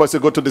 Everybody say,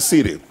 go to the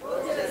city.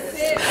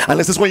 And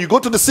this is when you go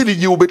to the city,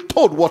 you will be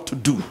told what to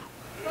do.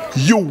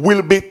 You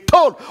will be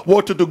told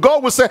what to do.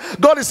 God is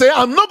saying,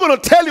 I'm not going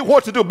to tell you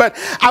what to do, but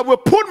I will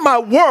put my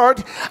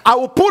word, I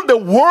will put the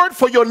word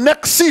for your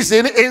next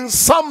season in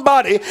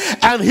somebody,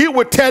 and he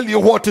will tell you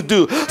what to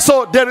do.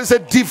 So there is a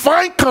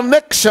divine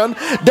connection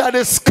that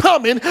is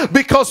coming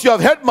because you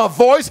have heard my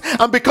voice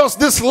and because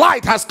this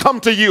light has come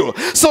to you.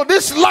 So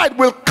this light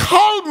will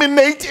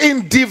culminate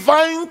in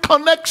divine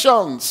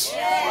connections.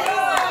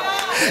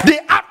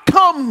 The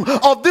outcome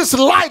of this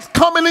light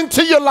coming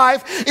into your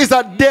life is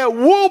that there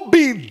will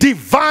be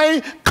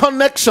divine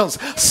connections.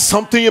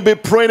 Something you'll be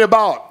praying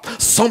about,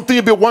 something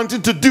you'll be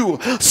wanting to do,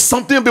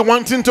 something you'll be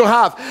wanting to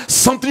have,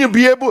 something you'll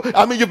be able,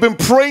 you've been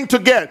praying to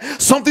get,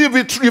 something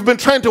you've been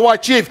trying to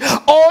achieve.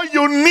 All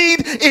you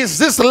need is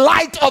this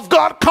light of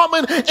God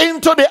coming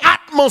into the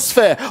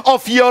atmosphere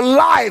of your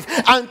life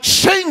and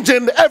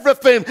changing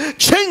everything,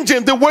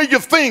 changing the way you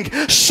think,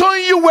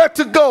 showing you where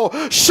to go,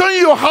 showing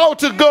you how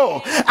to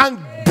go, and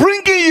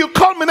bringing you,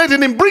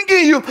 culminating in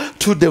bringing you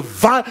to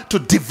divine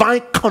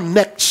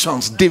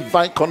connections.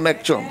 Divine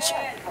connections.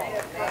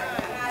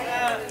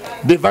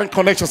 Divine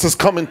connections is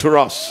coming to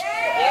us.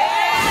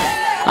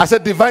 I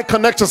said divine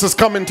connections is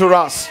coming to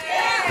us.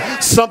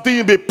 Something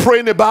you've been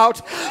praying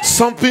about,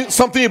 something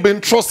you've been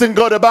trusting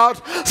God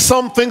about,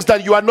 some things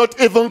that you are not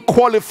even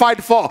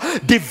qualified for.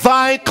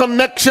 Divine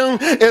connection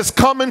is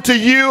coming to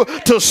you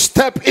to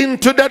step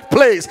into that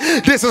place.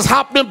 This is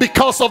happening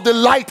because of the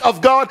light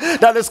of God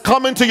that is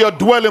coming to your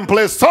dwelling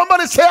place.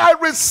 Somebody say, I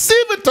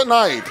receive it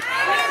tonight.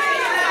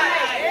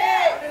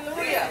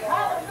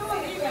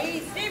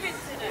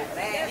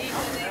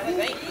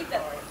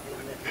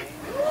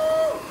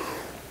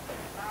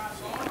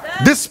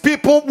 These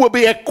people will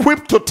be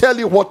equipped to tell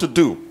you what to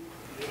do,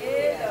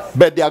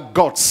 but they are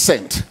God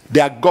sent,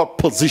 they are God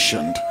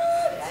positioned,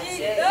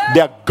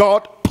 they are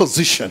God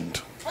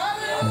positioned,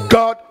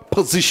 God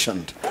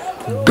positioned,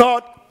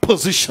 God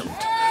positioned,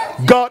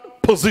 God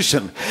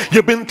positioned.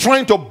 You've been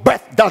trying to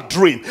birth that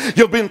dream,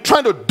 you've been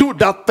trying to do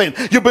that thing,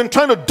 you've been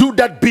trying to do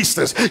that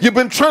business, you've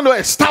been trying to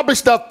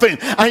establish that thing,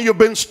 and you've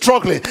been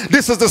struggling.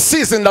 This is the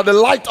season that the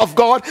light of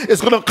God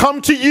is going to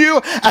come to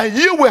you, and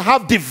you will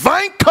have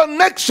divine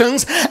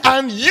connections,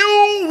 and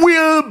you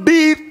will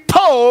be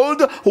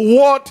told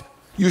what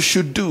you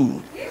should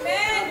do.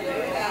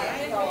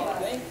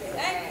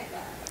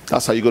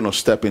 That's how you're going to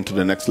step into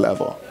the next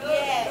level.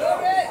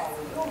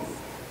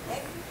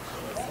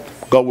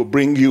 God will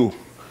bring you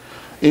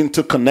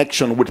into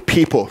connection with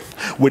people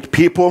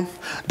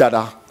that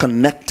are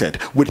connected,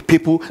 with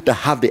people that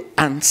have the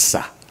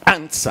answer.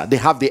 They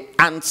have the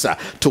answer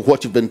to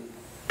what you've been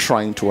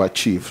trying to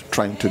achieve,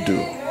 trying to do.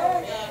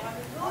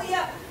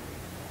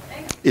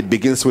 It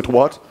begins with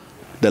what?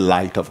 The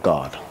light of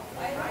God.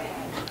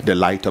 The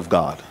light of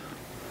God.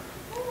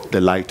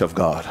 The light of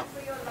God.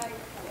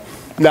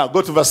 Now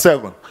go to verse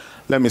 7.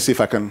 Let me see if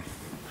I can.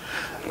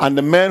 And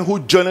the men who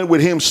journeyed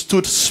with him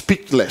stood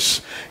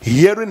speechless,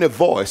 hearing a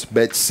voice,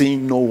 but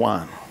seeing no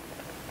one.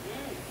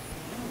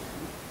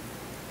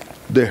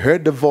 They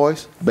heard the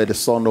voice, but they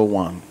saw no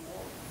one.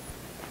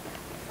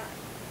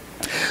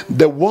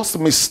 The worst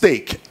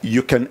mistake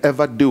you can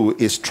ever do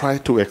is try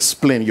to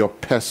explain your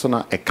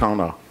personal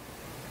encounter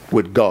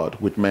with God,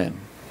 with men.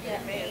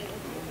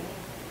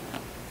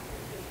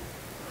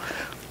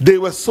 They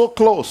were so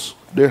close,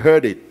 they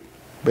heard it,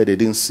 but they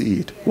didn't see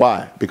it.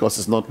 Why? Because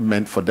it's not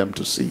meant for them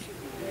to see.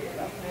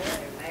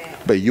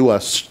 But you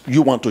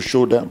want to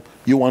show them,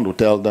 you want to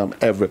tell them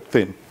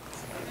everything.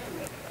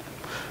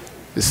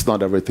 It's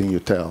not everything you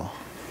tell.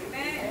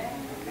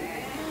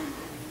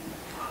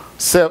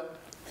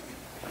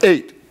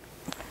 8.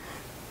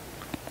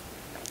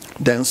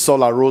 Then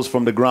Saul arose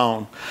from the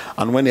ground,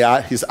 and when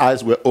his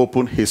eyes were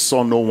opened, he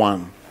saw no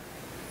one.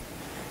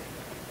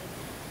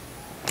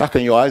 How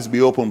can your eyes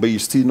be open, but you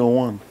see no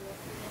one?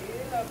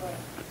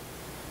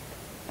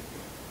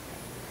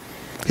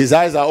 His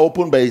eyes are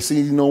open, but he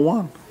sees no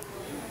one.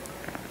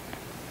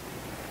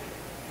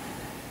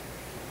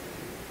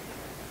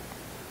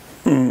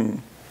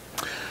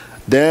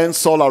 Then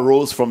Saul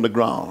arose from the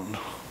ground,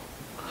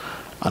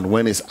 and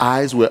when his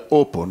eyes were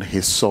opened, he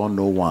saw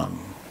no one.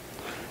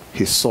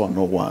 He saw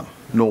no one.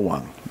 No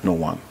one. No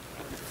one.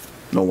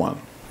 No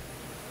one.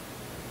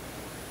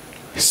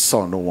 He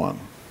saw no one.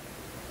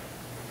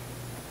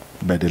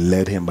 But they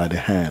led him by the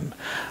hand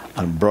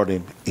and brought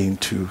him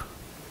into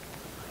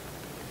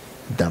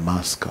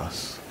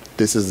Damascus.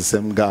 This is the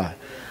same guy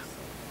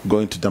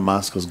going to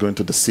Damascus, going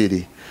to the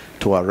city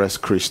to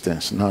arrest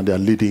Christians. Now they are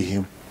leading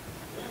him.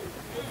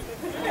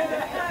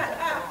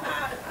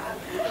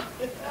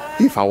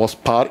 If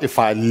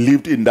I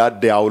lived in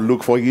that day, I would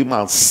look for him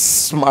and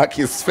smack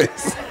his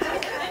face.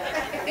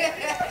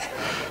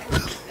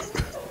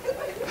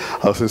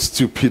 I was a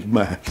stupid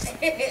man.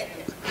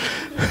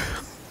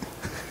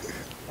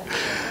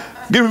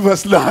 Give me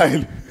verse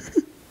 9.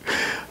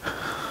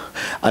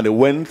 And they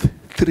went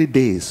 3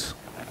 days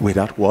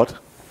without what?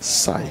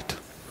 Sight.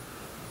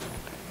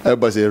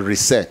 Everybody say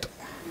reset.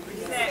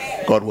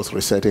 God was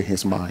resetting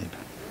his mind.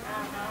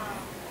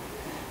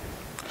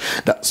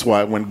 That's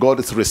why when God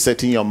is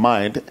resetting your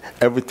mind,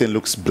 everything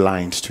looks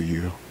blind to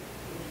you.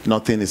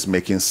 Nothing is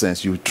making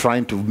sense. You're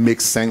trying to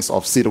make sense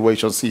of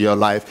situations in your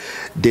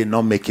life. They're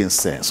not making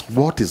sense.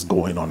 What is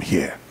going on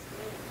here?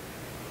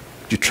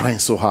 You're trying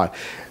so hard.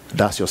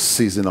 That's your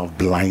season of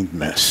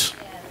blindness.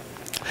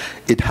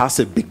 It has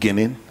a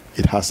beginning.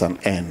 It has an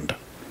end.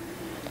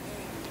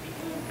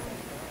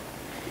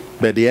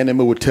 But the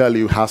enemy will tell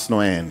you it has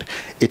no end.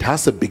 It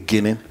has a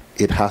beginning.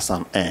 It has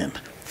an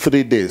end.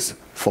 3 days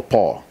for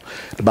Paul.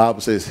 The Bible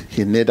says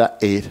he neither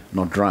ate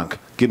nor drank.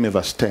 Give me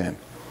verse 10.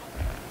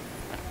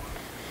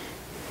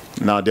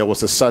 Now there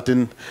was a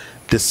certain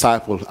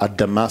disciple at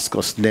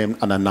Damascus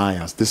named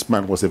Ananias. This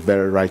man was a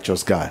very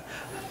righteous guy.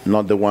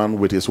 Not the one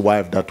with his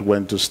wife that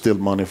went to steal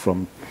money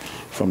from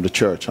the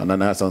church,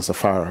 Ananias and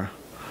Sapphira.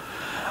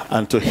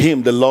 And to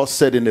him the Lord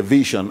said in a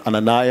vision,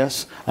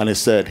 Ananias, and he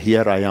said,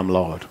 here I am,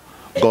 Lord.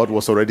 God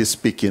was already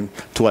speaking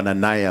to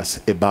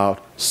Ananias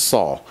about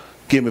Saul.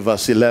 Give me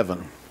verse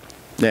 11.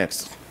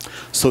 Next.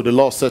 So the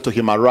Lord said to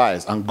him,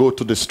 arise and go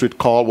to the street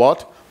called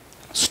what?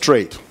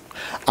 Straight.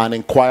 And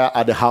inquire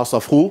at the house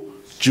of who?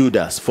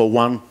 Judas, for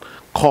one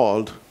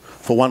called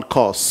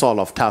Saul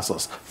of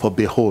Tarsus. For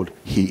behold,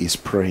 he is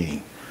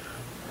praying.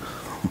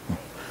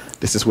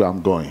 This is where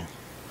I'm going.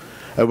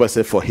 Everybody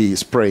say, for he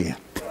is praying.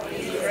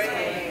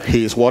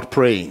 He is what?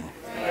 Praying.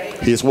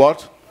 He is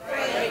what?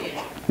 Praying.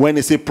 When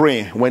is he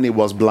praying? When he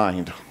was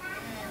blind.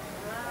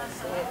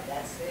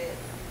 That's it.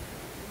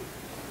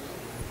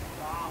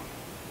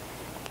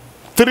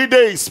 3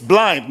 days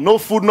blind, no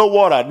food, no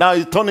water. Now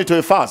he turned into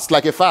a fast,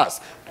 like a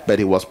fast. But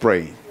he was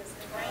praying.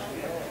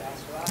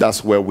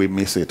 That's where we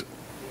miss it.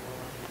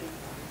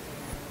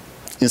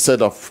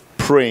 Instead of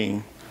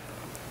praying,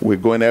 we're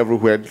going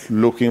everywhere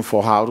looking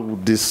for how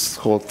this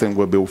whole thing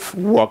will be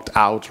worked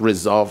out,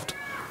 resolved,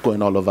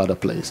 going all over the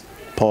place.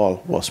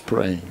 Paul was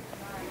praying.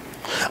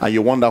 And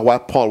you wonder why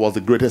Paul was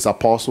the greatest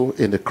apostle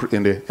in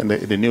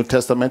the New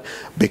Testament?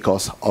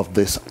 Because of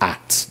these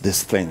acts,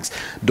 these things.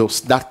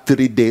 That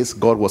 3 days,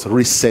 God was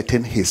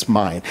resetting his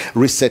mind,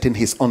 resetting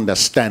his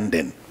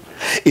understanding.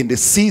 In the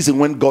season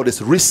when God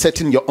is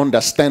resetting your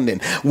understanding,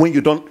 when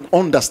you don't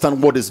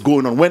understand what is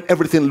going on, when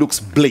everything looks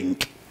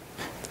bleak,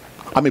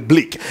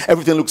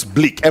 everything looks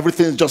bleak,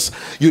 everything just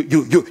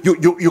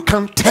you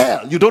can't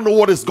tell, you don't know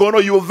what is going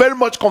on, you're very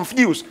much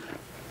confused.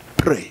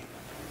 Pray.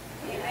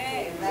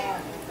 Amen.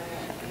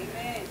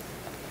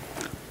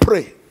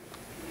 Pray.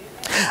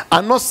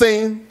 I'm not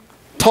saying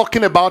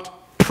talking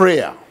about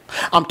prayer,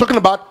 I'm talking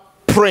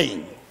about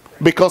praying,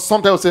 because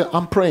sometimes say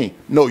I'm praying.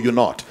 No, you're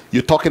not.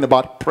 You're talking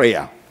about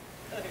prayer.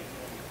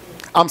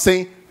 I'm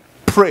saying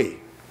pray.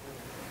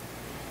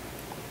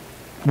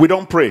 We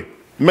don't pray.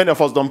 Many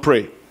of us don't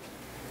pray.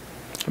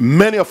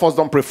 Many of us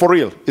don't pray. For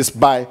real. It's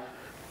I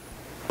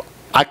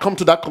come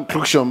to that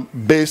conclusion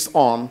based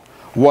on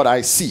what I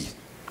see.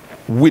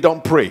 We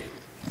don't pray.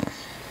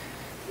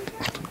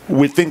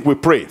 We think we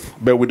pray,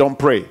 but we don't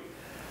pray.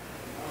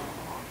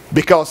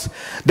 Because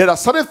there are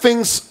certain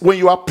things when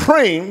you are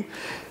praying,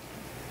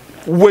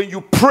 when you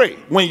pray,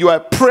 when you are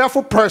a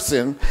prayerful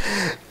person,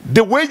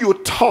 the way you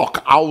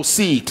talk, I will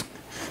see it.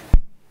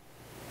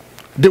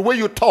 The way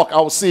you talk, I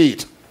will see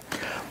it.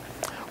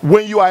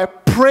 When you are a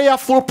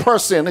prayerful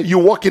person, you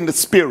walk in the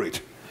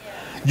spirit.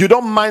 You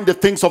don't mind the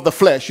things of the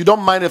flesh. You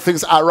don't mind the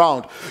things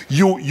around.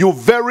 You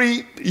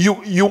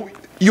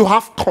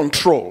have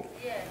control.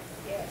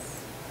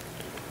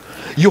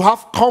 You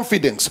have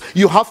confidence.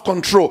 You have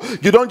control.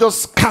 You don't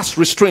just cast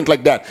restraint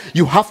like that.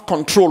 You have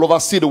control over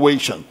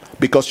situation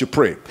because you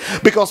pray.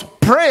 Because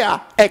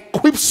prayer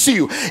equips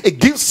you. It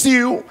gives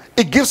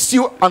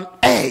you an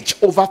edge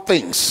over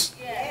things.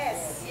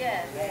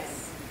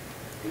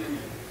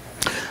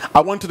 I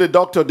went to the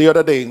doctor the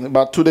other day,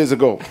 about 2 days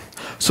ago.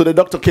 So the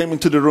doctor came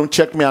into the room,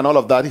 checked me and all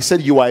of that. He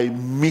said, you are a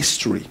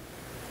mystery.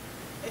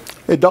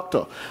 A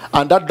doctor.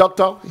 And that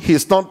doctor,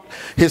 he's not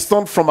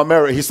from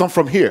America. He's not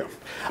from here.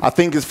 I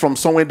think he's from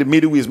somewhere in the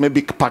Middle East,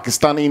 maybe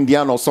Pakistan,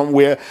 India, or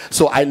somewhere.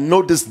 So I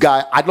know this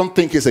guy. I don't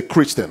think he's a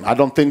Christian. I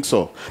don't think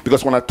so.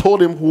 Because when I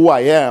told him who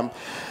I am,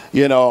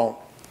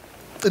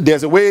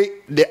 there's a way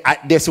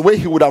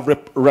he would have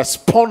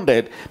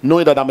responded,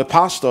 knowing that I'm a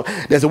pastor.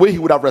 There's a way he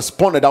would have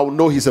responded. I would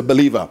know he's a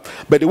believer.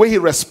 But the way he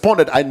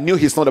responded, I knew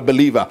he's not a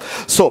believer.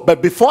 So,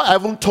 but before I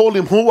even told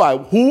him who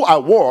I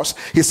was,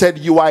 he said,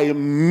 "You are a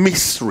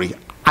mystery."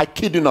 I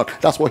kid you not.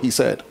 That's what he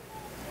said.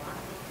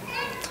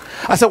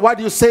 I said, "Why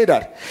do you say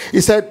that?"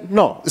 He said,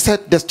 "No." He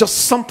said, "There's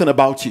just something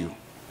about you."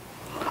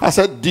 I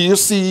said, "Do you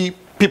see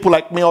people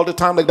like me all the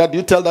time like that? Do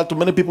you tell that to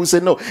many people?" He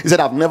said, "No." He said,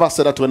 "I've never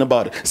said that to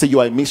anybody." He said, "You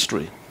are a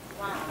mystery."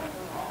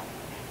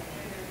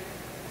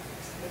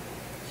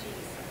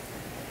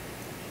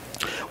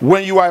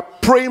 When you are a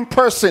praying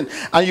person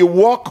and you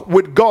walk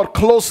with God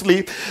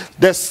closely,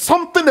 there's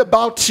something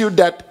about you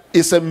that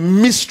is a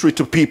mystery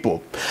to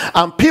people.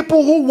 And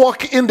people who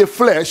walk in the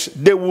flesh,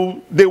 they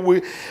will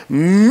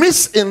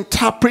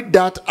misinterpret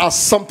that as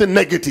something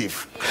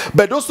negative.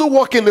 But those who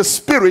walk in the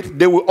spirit,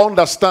 they will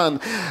understand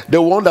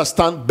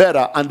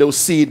better, and they'll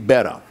see it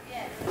better.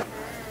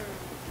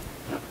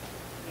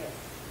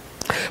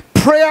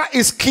 Prayer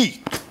is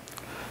key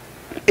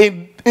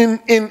in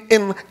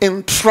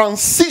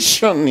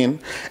transitioning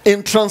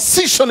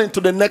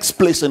to the next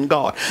place in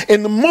God,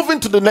 in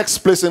moving to the next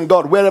place in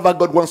God, wherever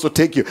God wants to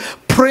take you.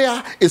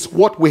 Prayer is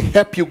what will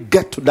help you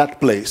get to that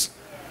place.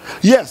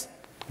 Yes,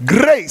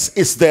 grace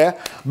is there,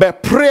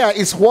 but prayer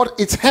is what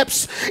it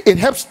helps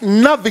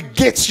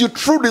navigate you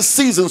through the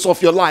seasons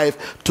of your life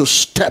to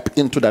step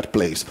into that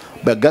place.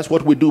 But guess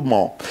what we do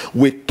more?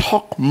 We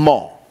talk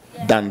more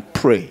than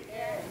pray.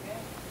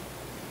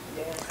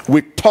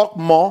 We talk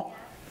more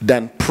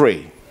than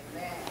pray.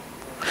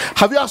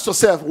 Have you asked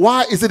yourself,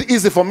 why is it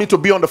easy for me to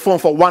be on the phone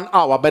for 1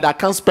 hour, but I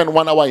can't spend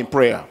 1 hour in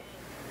prayer?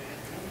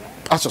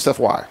 Ask yourself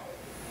why.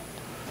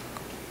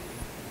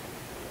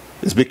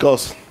 It's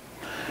because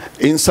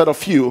inside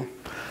of you,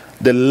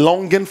 the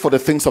longing for the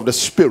things of the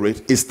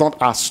spirit is not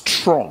as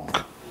strong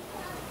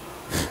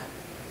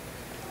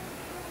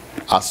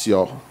as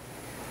your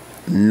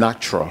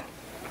natural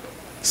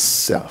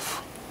self.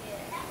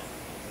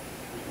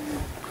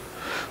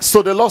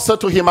 So the Lord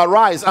said to him,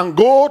 "Arise and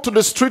go to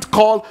the street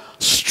called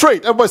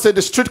Straight." Everybody say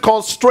the street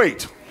called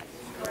Straight.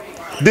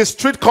 The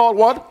street called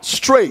what?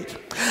 Straight.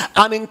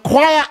 "And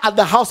inquire at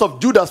the house of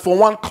Judas for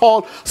one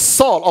called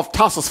Saul of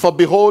Tarsus, for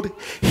behold,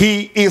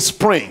 he is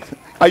praying."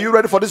 Are you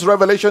ready for this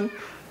revelation?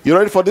 You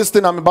ready for this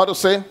thing I'm about to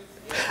say?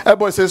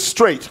 Everybody says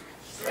straight.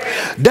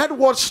 That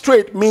word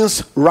straight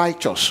means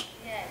righteous.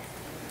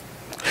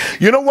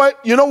 You know what?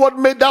 You know what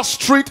made that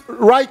street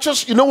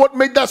righteous? You know what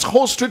made that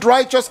whole street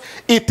righteous?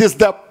 It is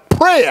the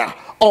prayer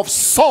of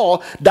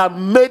Saul that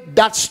made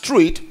that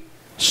street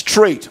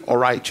straight or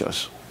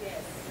righteous.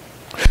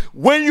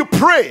 When you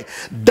pray,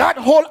 that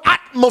whole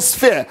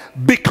atmosphere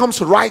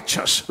becomes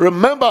righteous.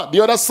 Remember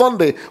the other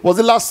Sunday, was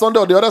it last Sunday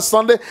or the other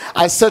Sunday?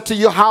 I said to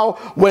you how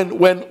when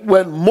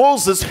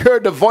Moses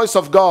heard the voice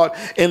of God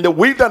in the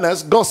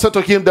wilderness, God said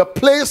to him, "The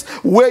place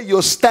where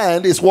you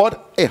stand is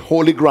what? A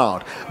holy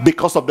ground,"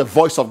 because of the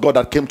voice of God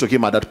that came to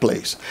him at that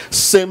place.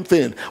 Same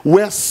thing,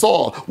 where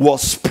Saul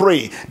was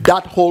praying,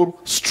 that whole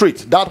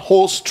street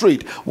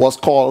was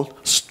called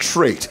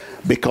straight,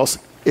 because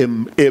a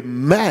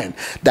man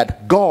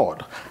that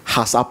God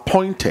has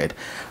appointed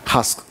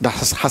and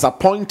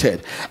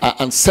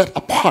set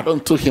apart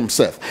unto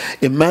himself,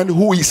 a man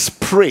who is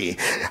praying,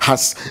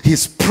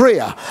 his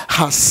prayer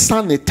has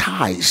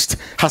sanitized,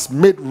 has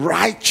made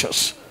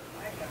righteous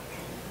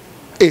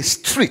a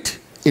street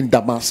in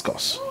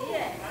Damascus.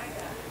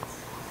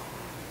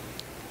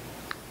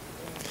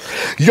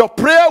 Your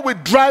prayer will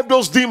drive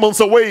those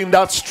demons away in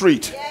that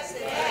street.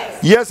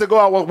 Years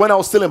ago, when I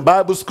was still in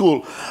Bible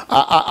school,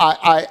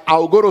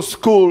 I'll go to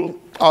school.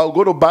 I'll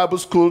go to Bible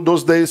school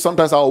those days.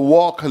 Sometimes I'll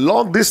walk a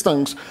long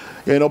distance,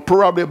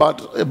 probably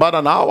about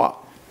an hour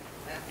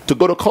to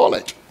go to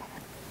college.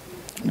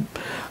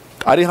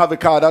 I didn't have a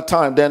car at that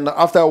time. Then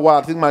after a while,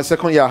 I think my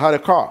second year, I had a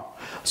car.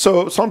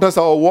 So sometimes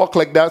I'll walk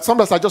like that.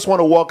 Sometimes I just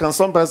want to walk, and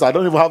sometimes I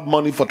don't even have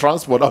money for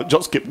transport. I'll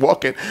just keep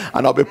walking,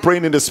 and I'll be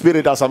praying in the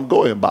spirit as I'm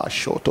going.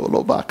 As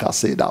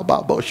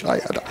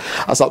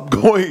I'm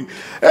going,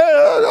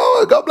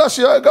 hey, God bless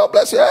you, God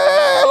bless you.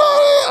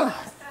 Hey,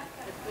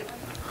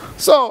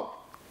 so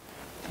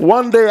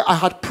one day I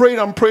had prayed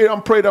and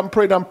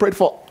prayed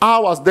for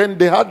hours. Then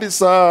they had this,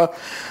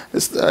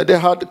 they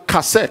had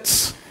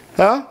cassettes,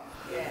 huh?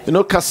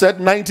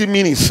 Cassette 90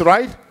 minutes,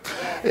 right?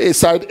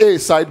 Side A,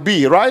 side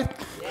B, right?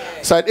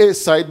 Side A,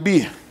 side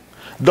B.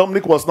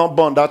 Dominic was not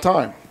born that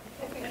time.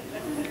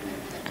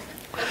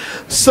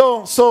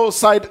 So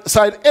side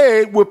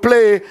A we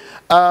play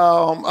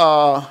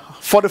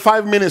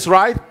 45 minutes,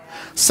 right?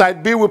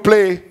 Side B we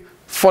play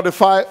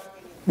 45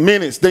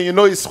 minutes. Then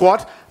it's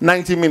what?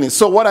 90 minutes.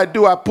 So what I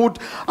do, I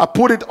put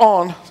it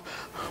on.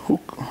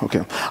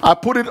 Okay. I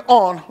put it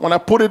on. When I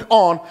put it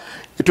on,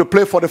 it will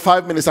play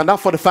 45 minutes. And that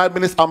 45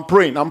 minutes, I'm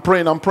praying.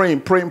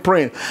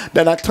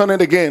 Then I turn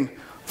it again.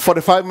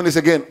 45 minutes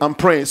again, I'm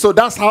praying. So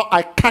that's how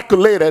I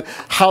calculated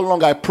how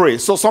long I pray.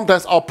 So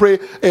sometimes I'll pray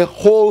a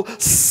whole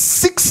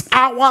 6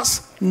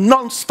 hours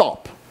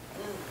non-stop.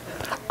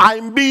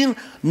 I'm being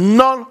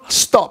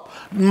non-stop.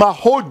 My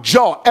whole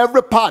jaw,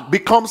 every part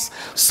becomes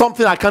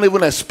something I can't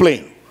even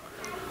explain.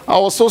 I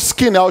was so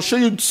skinny. I'll show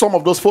you some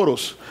of those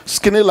photos.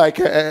 Skinny like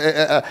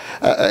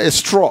a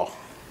straw.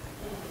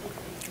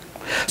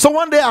 So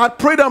one day I had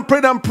prayed and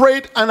prayed and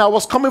prayed, and I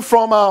was coming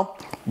from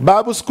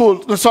Bible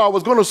school. So I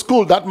was going to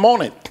school that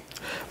morning,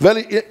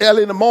 very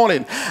early in the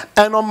morning.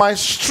 And on my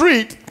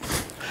street,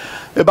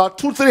 about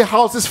 2-3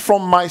 houses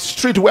from my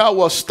street where I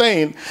was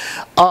staying,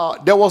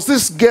 there was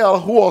this girl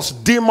who was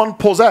demon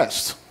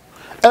possessed.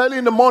 Early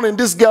in the morning,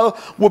 this girl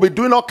would be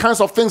doing all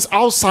kinds of things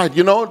outside.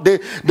 You know,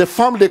 the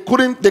family,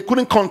 they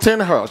couldn't contain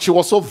her. She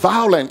was so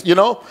violent. You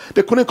know,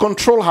 they couldn't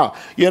control her.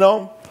 You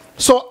know,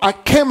 so I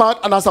came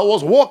out, and as I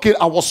was walking,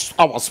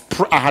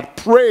 I had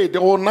prayed the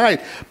whole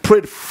night,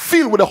 prayed,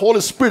 filled with the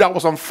Holy Spirit. I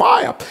was on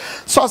fire.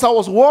 So as I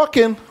was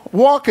walking.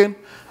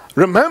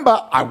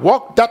 Remember, I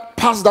walked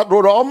past that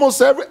road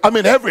almost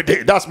every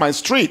day. That's my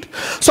street.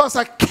 So as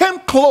I came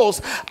close,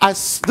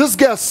 this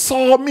girl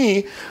saw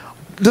me.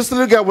 This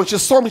little girl, when she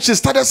saw me, she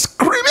started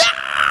screaming.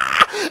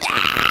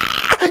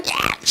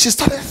 She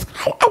started,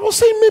 I was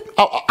saying, maybe,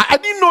 I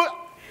didn't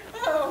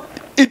know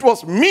it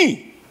was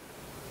me.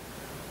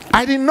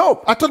 I didn't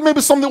know. I thought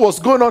maybe something was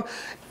going on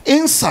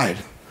inside.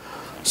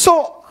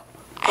 So,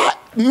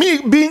 me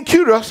being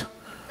curious,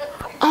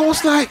 I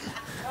was like,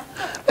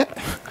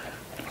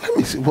 let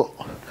me see. Well,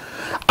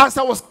 as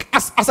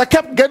I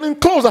kept getting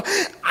closer,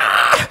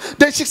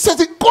 then she said,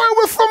 "Go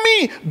away from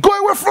me! Go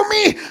away from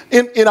me!"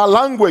 In a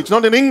language,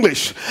 not in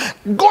English.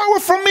 "Go away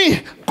from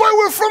me! Go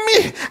away from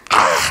me!"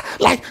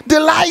 Like the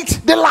light.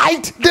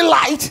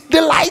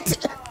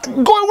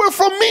 Go away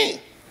from me!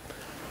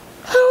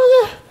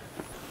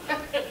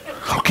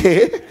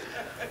 Okay.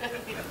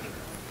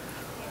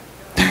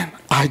 Then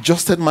I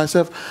adjusted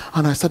myself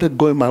and I started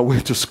going my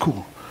way to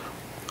school.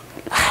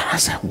 I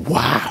said,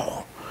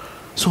 "Wow!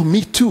 So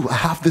me too, I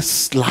have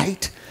this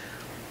light."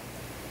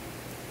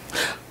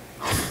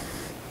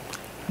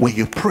 When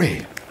you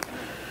pray,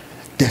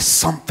 there's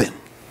something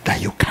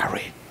that you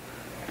carry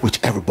which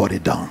everybody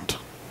don't.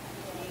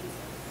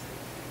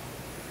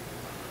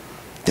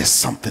 There's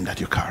something that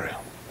you carry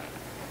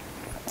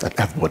that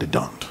everybody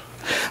don't.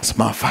 As a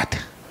matter of fact,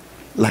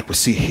 like we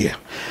see here,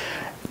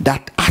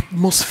 that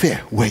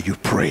atmosphere where you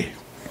pray,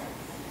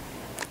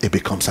 it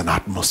becomes an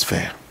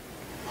atmosphere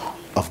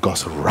of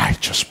God's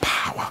righteous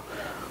power,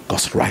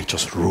 God's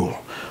righteous rule,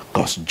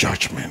 God's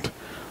judgment,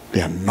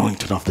 the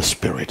anointing of the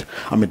Spirit.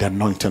 The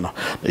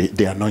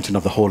anointing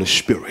of the Holy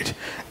Spirit.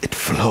 It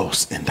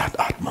flows in that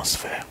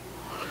atmosphere.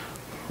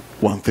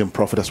 One thing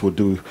prophetess will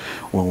do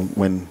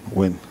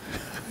when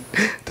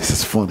this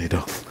is funny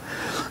though.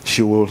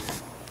 She will.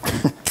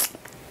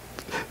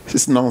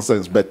 It's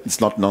nonsense, but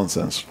it's not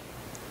nonsense.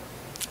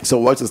 So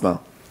watch this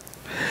now.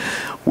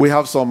 We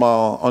have some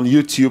on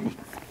YouTube.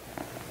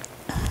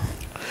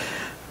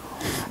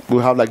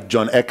 We have like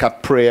John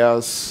Eckhart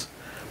prayers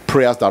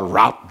that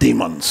rout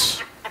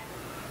demons.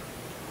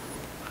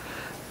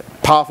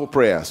 Powerful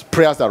prayers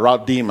that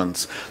rout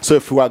demons. So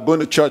if we are going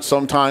to church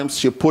sometimes,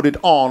 she put it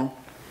on,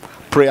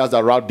 prayers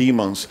that rout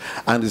demons,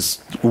 and it's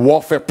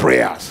warfare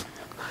prayers.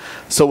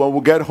 So when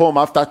we get home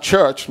after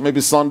church,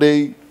 maybe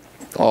Sunday,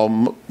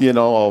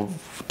 or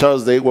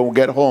Thursday, when we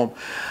get home,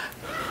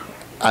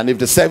 and if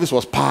the service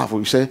was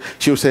powerful,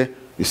 she would say,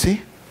 "You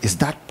see, it's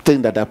that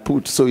thing that I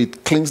put, so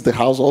it cleans the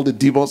house, all the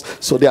demons,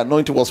 so the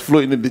anointing was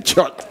flowing in the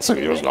church." So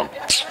it was like,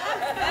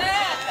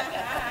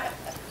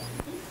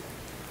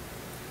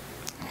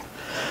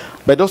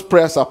 but those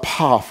prayers are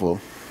powerful.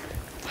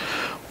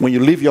 When you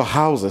leave your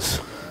houses,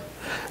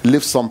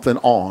 leave something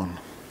on.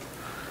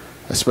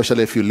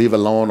 Especially if you live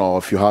alone, or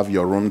if you have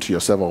your room to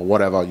yourself or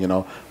whatever,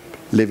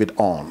 leave it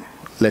on.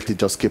 Let it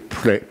just keep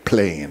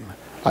playing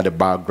at the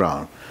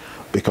background.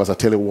 Because I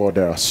tell you what,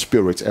 there are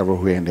spirits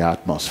everywhere in the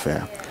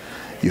atmosphere.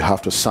 You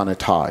have to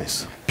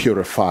sanitize,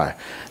 purify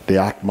the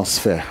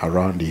atmosphere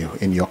around you,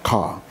 in your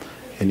car,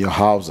 in your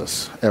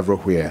houses,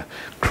 everywhere.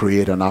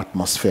 Create an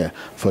atmosphere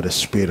for the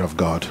Spirit of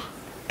God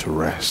to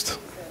rest.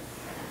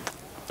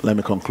 Let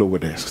me conclude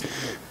with this.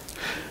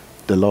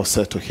 The Lord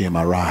said to him,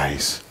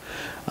 "Arise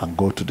and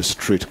go to the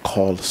street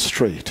called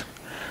Straight,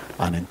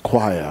 and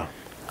inquire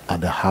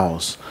at the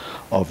house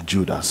of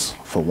Judas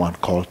for one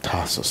called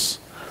Tarsus,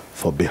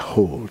 for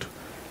behold,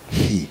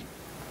 he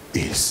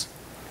is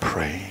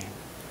praying."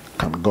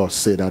 Can God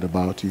say that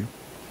about you?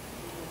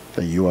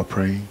 That you are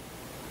praying?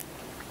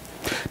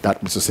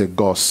 That means to say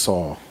God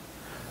saw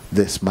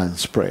this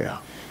man's prayer.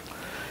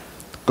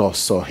 God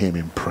saw him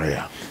in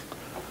prayer.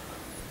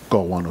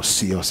 God wants to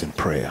see us in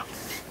prayer.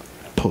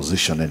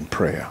 Position in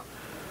prayer.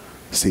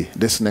 See,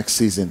 this next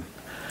season,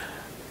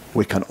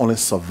 we can only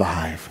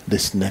survive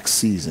this next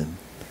season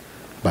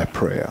by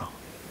prayer.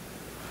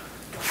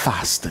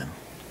 Fasting.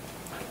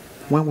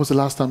 When was the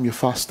last time you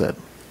fasted?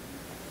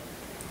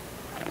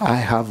 I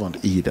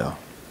haven't either.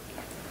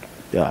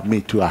 Yeah,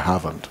 me too, I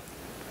haven't.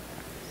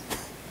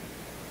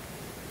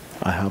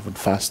 I haven't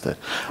fasted.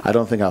 I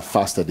don't think I've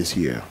fasted this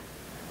year.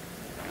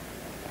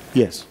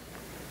 Yes.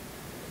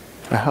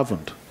 I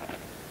haven't.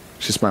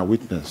 She's my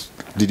witness.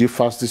 Did you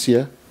fast this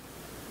year?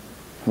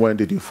 When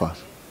did you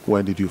fast?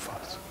 When did you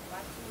fast?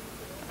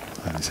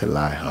 And he said,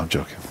 lie. I'm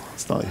joking.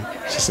 It's not you.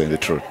 She's saying the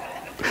truth.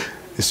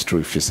 It's true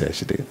if she said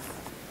she did.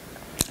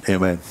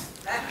 Amen.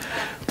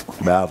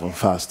 But I haven't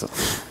fasted.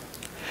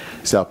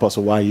 He said,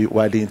 Apostle,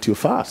 why didn't you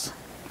fast?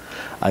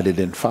 I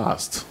didn't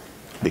fast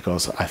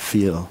because I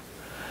feel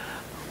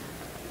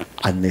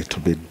I need to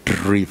be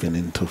driven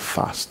into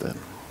fasting.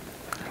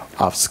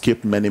 I've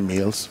skipped many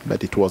meals,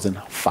 but it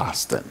wasn't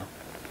fasting.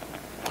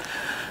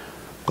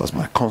 Because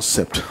my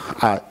concept,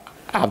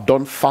 I've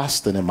done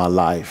fasting in my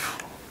life.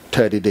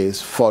 30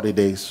 days, 40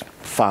 days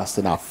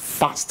fasting. I've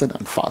fasted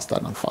and fasted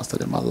and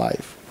fasted in my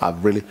life.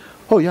 I've really,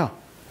 oh yeah.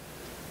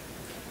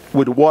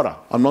 With water.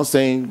 I'm not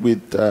saying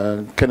with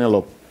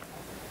cantaloupe.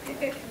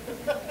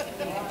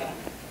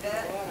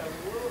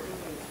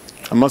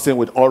 I'm not saying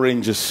with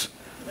oranges,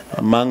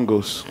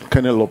 mangoes,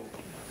 cantaloupe.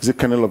 Is it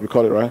cantaloupe you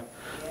call it, right?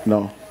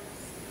 No.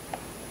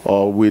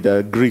 Or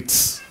with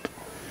grits.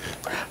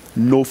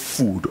 No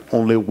food,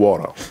 only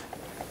water.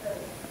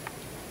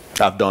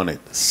 I've done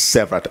it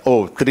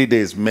several 3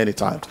 days, many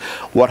times.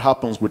 What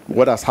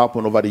has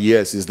happened over the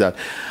years is that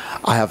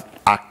I have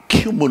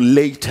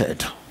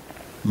accumulated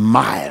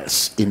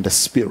miles in the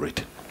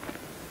spirit.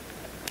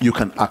 You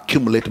can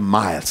accumulate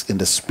miles in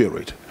the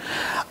spirit,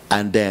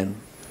 and then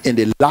in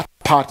the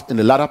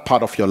latter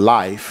part of your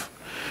life,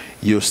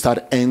 you start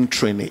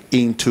entering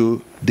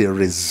into the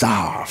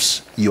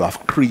reserves you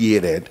have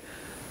created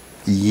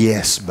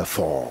years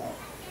before.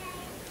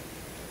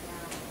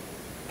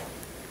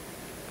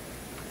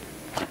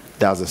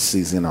 That's the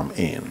season I'm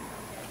in.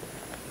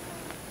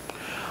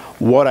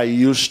 What I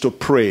used to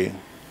pray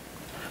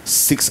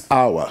 6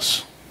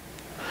 hours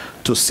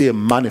to see a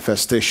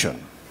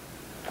manifestation,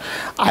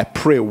 I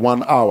pray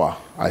 1 hour,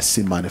 I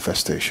see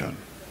manifestation.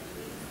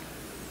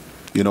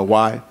 You know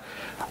why?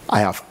 I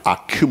have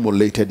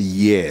accumulated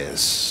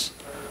years,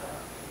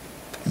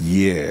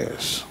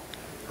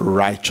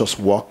 righteous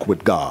walk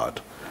with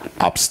God,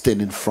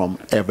 abstaining from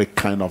every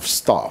kind of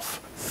stuff,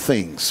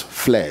 things,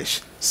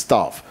 flesh,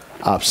 stuff.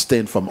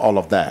 Abstain from all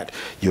of that.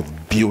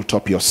 You've built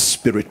up your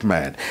spirit,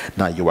 man.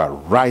 Now you are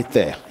right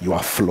there. You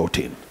are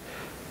floating.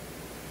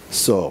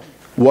 So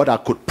what I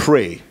could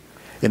pray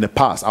in the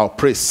past, I'll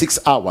pray 6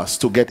 hours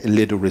to get a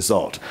little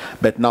result.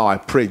 But now I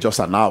pray just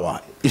an hour.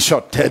 It's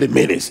short 30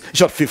 minutes. It's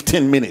short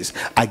 15 minutes.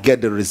 I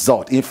get the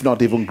result, if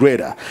not even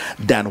greater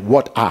than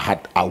what I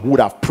would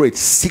have prayed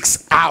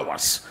 6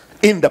 hours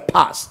in the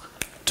past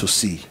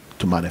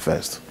to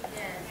manifest.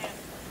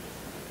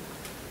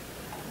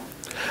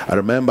 I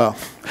remember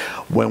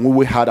when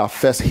we had our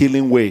first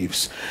healing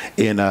waves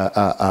in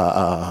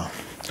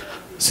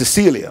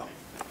Cecilia.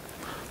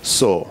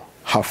 So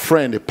her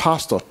friend, the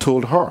pastor,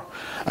 told her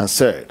and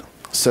said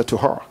to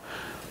her,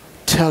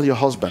 tell your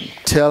husband,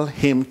 tell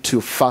him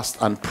to fast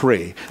and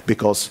pray,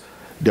 because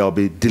there will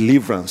be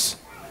deliverance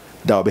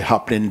that will be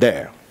happening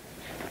there.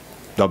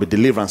 There will be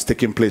deliverance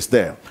taking place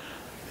there.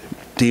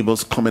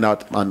 Demons coming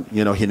out, and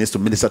he needs to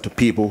minister to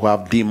people who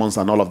have demons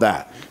and all of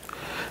that.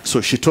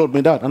 So she told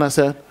me that, and I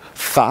said,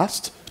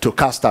 fast to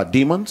cast out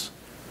demons?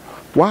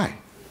 Why?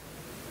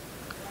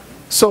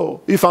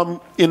 So if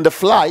I'm in the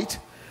flight,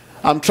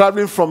 I'm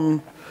traveling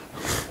from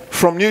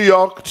New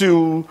York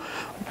to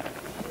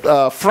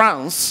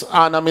France,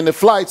 and I'm in the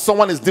flight,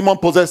 someone is demon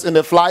possessed in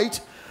the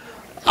flight,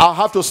 I'll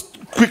have to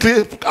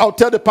I'll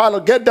tell the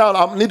pilot, get down,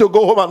 I need to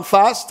go home and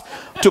fast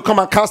to come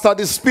and cast out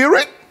this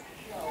spirit.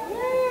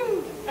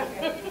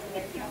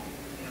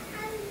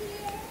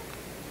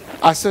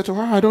 I said to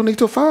her, I don't need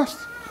to fast.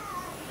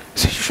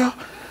 She said,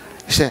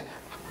 you sure?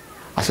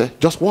 I said,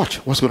 just watch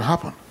what's going to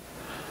happen.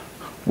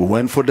 We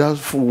went for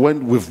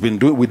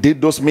that. We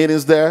did those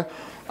meetings there.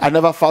 I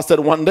never fasted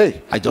one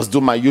day. I just do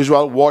my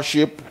usual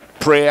worship,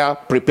 prayer,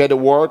 prepare the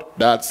word.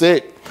 That's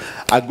it.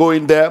 I go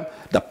in there.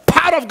 The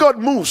power of God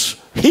moves.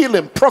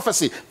 Healing,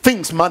 prophecy,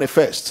 things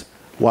manifest.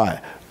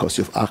 Why? Because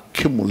you've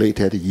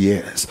accumulated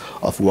years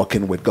of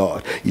working with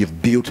God.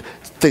 You've built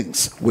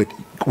things with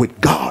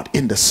God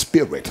in the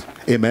spirit.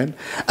 Amen.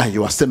 And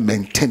you are still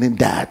maintaining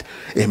that.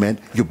 Amen.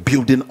 You're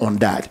building on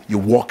that. You're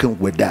walking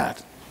with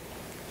that.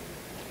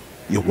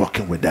 You're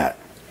walking with that.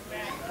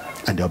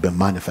 And there'll be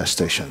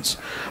manifestations.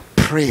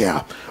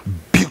 Prayer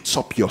builds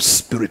up your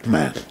spirit,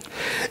 man.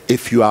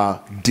 If you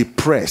are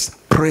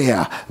depressed,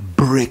 prayer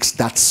breaks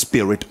that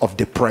spirit of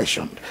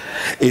depression.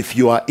 If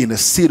you are in a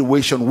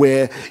situation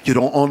where you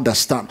don't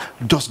understand,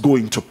 just go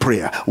into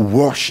prayer,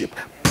 worship,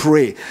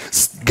 pray,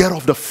 get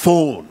off the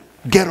phone.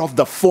 Get off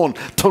the phone,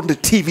 turn the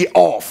TV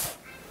off.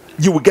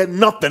 You will get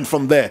nothing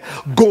from there.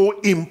 Go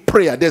in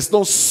prayer. There's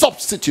no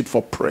substitute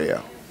for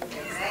prayer.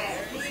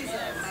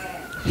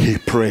 He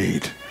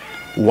prayed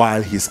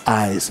while his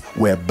eyes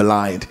were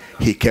blind.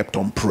 He kept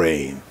on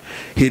praying.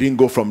 He didn't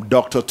go from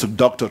doctor to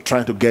doctor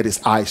trying to get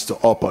his eyes to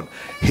open.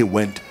 He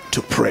went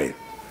to pray.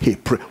 He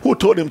prayed. Who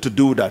told him to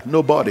do that?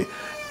 Nobody.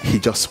 He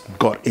just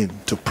got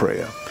into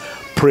prayer.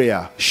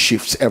 Prayer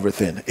shifts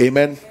everything.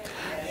 Amen.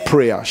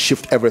 Prayer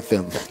shifts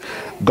everything.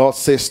 God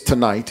says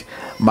tonight,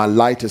 my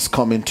light is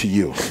coming to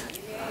you.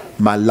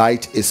 My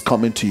light is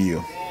coming to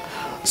you.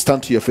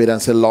 Stand to your feet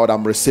and say, Lord,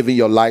 I'm receiving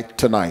your light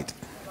tonight.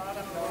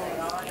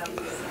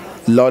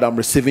 Lord, I'm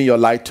receiving your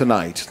light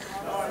tonight.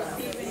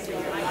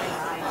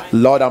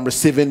 Lord, I'm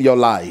receiving your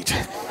light.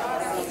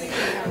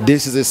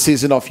 This is a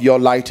season of your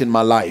light in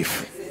my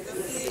life.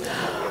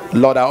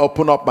 Lord, I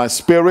open up my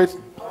spirit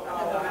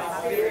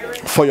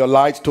for your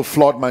light to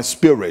flood my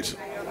spirit.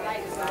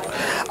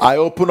 I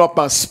open up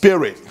my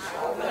spirit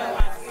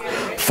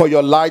for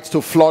your light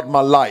to flood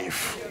my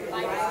life.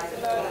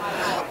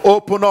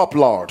 Open up,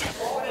 Lord,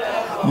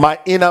 my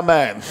inner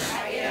man.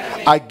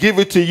 I give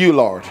it to you,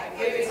 Lord.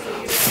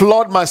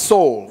 Flood my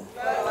soul.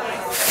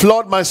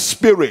 Flood my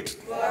spirit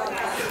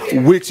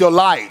with your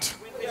light.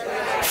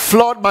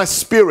 Flood my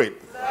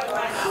spirit.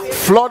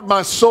 Flood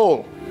my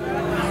soul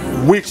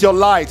with your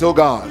light, oh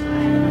God.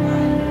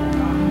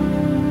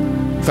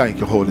 Thank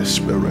you, Holy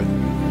Spirit.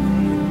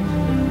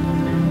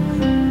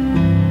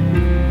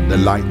 The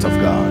light of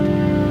God.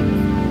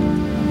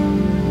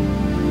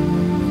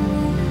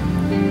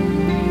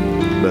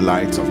 The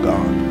light of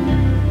God.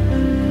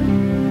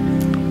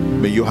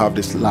 May you have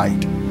this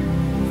light.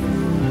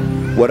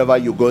 Whatever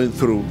you're going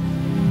through,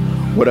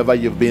 whatever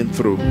you've been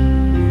through,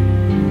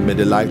 may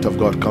the light of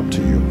God come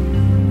to you.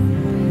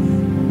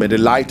 May the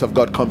light of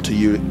God come to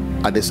you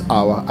at this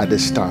hour, at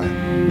this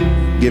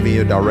time, giving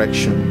you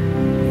direction,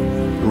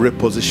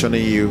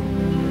 repositioning you,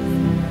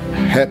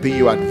 helping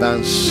you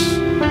advance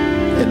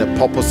in the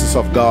purposes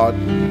of God,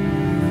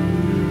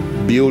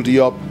 build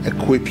you up,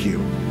 equip you,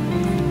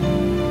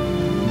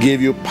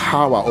 give you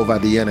power over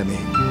the enemy,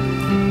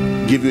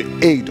 give you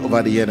aid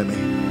over the enemy,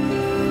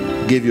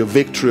 give you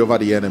victory over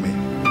the enemy.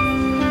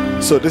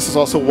 So this is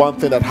also one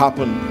thing that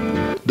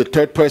happened. The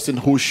third person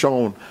who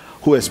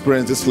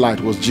experienced this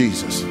light was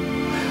Jesus.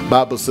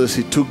 Bible says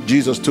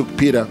Jesus took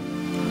Peter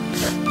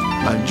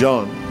and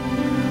John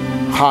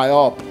high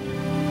up.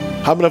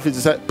 How many of his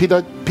disciples?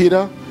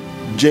 Peter,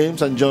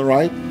 James, and John,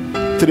 right?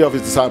 3 of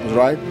his disciples,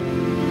 right?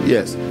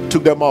 Yes.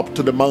 Took them up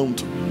to the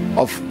mount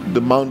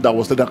that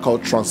was later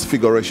called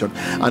Transfiguration.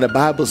 And the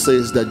Bible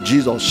says that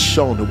Jesus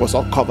shone. It was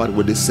all covered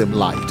with the same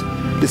light.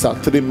 These are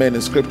 3 men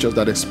in scriptures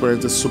that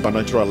experienced the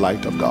supernatural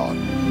light of God.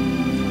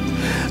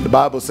 The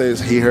Bible says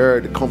he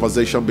heard the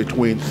conversation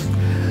between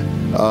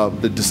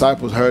the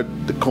disciples heard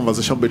the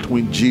conversation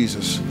between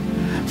Jesus,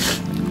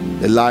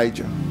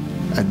 Elijah,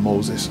 and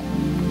Moses.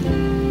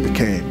 They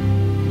came.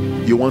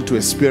 You want to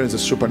experience the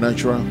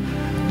supernatural?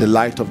 The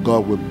light of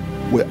God will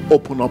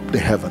open up the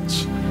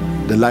heavens.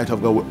 The light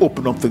of God will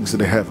open up things in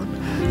the heaven.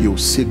 You'll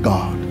see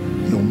God.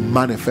 He'll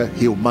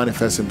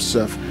manifest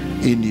himself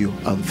in you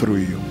and through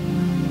you.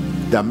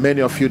 There are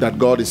many of you that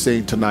God is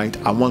saying tonight,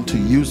 I want to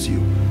use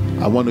you.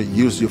 I want to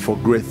use you for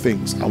great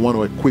things. I want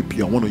to equip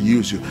you. I want to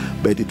use you.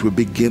 But it will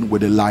begin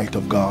with the light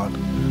of God.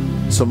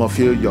 Some of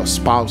you, your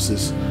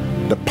spouses,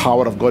 the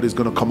power of God is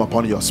going to come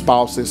upon your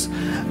spouses,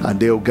 and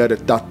they'll get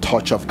that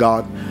touch of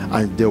God,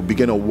 and they'll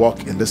begin to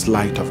walk in this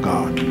light of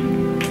God.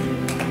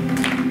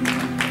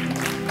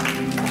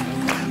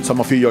 Some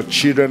of you, your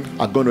children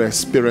are going to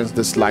experience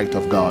this light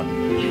of God.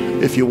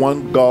 If you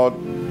want God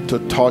to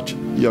touch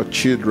your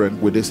children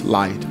with this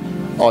light,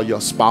 or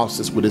your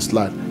spouses with this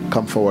light,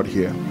 come forward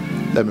here.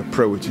 Let me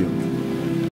pray with you.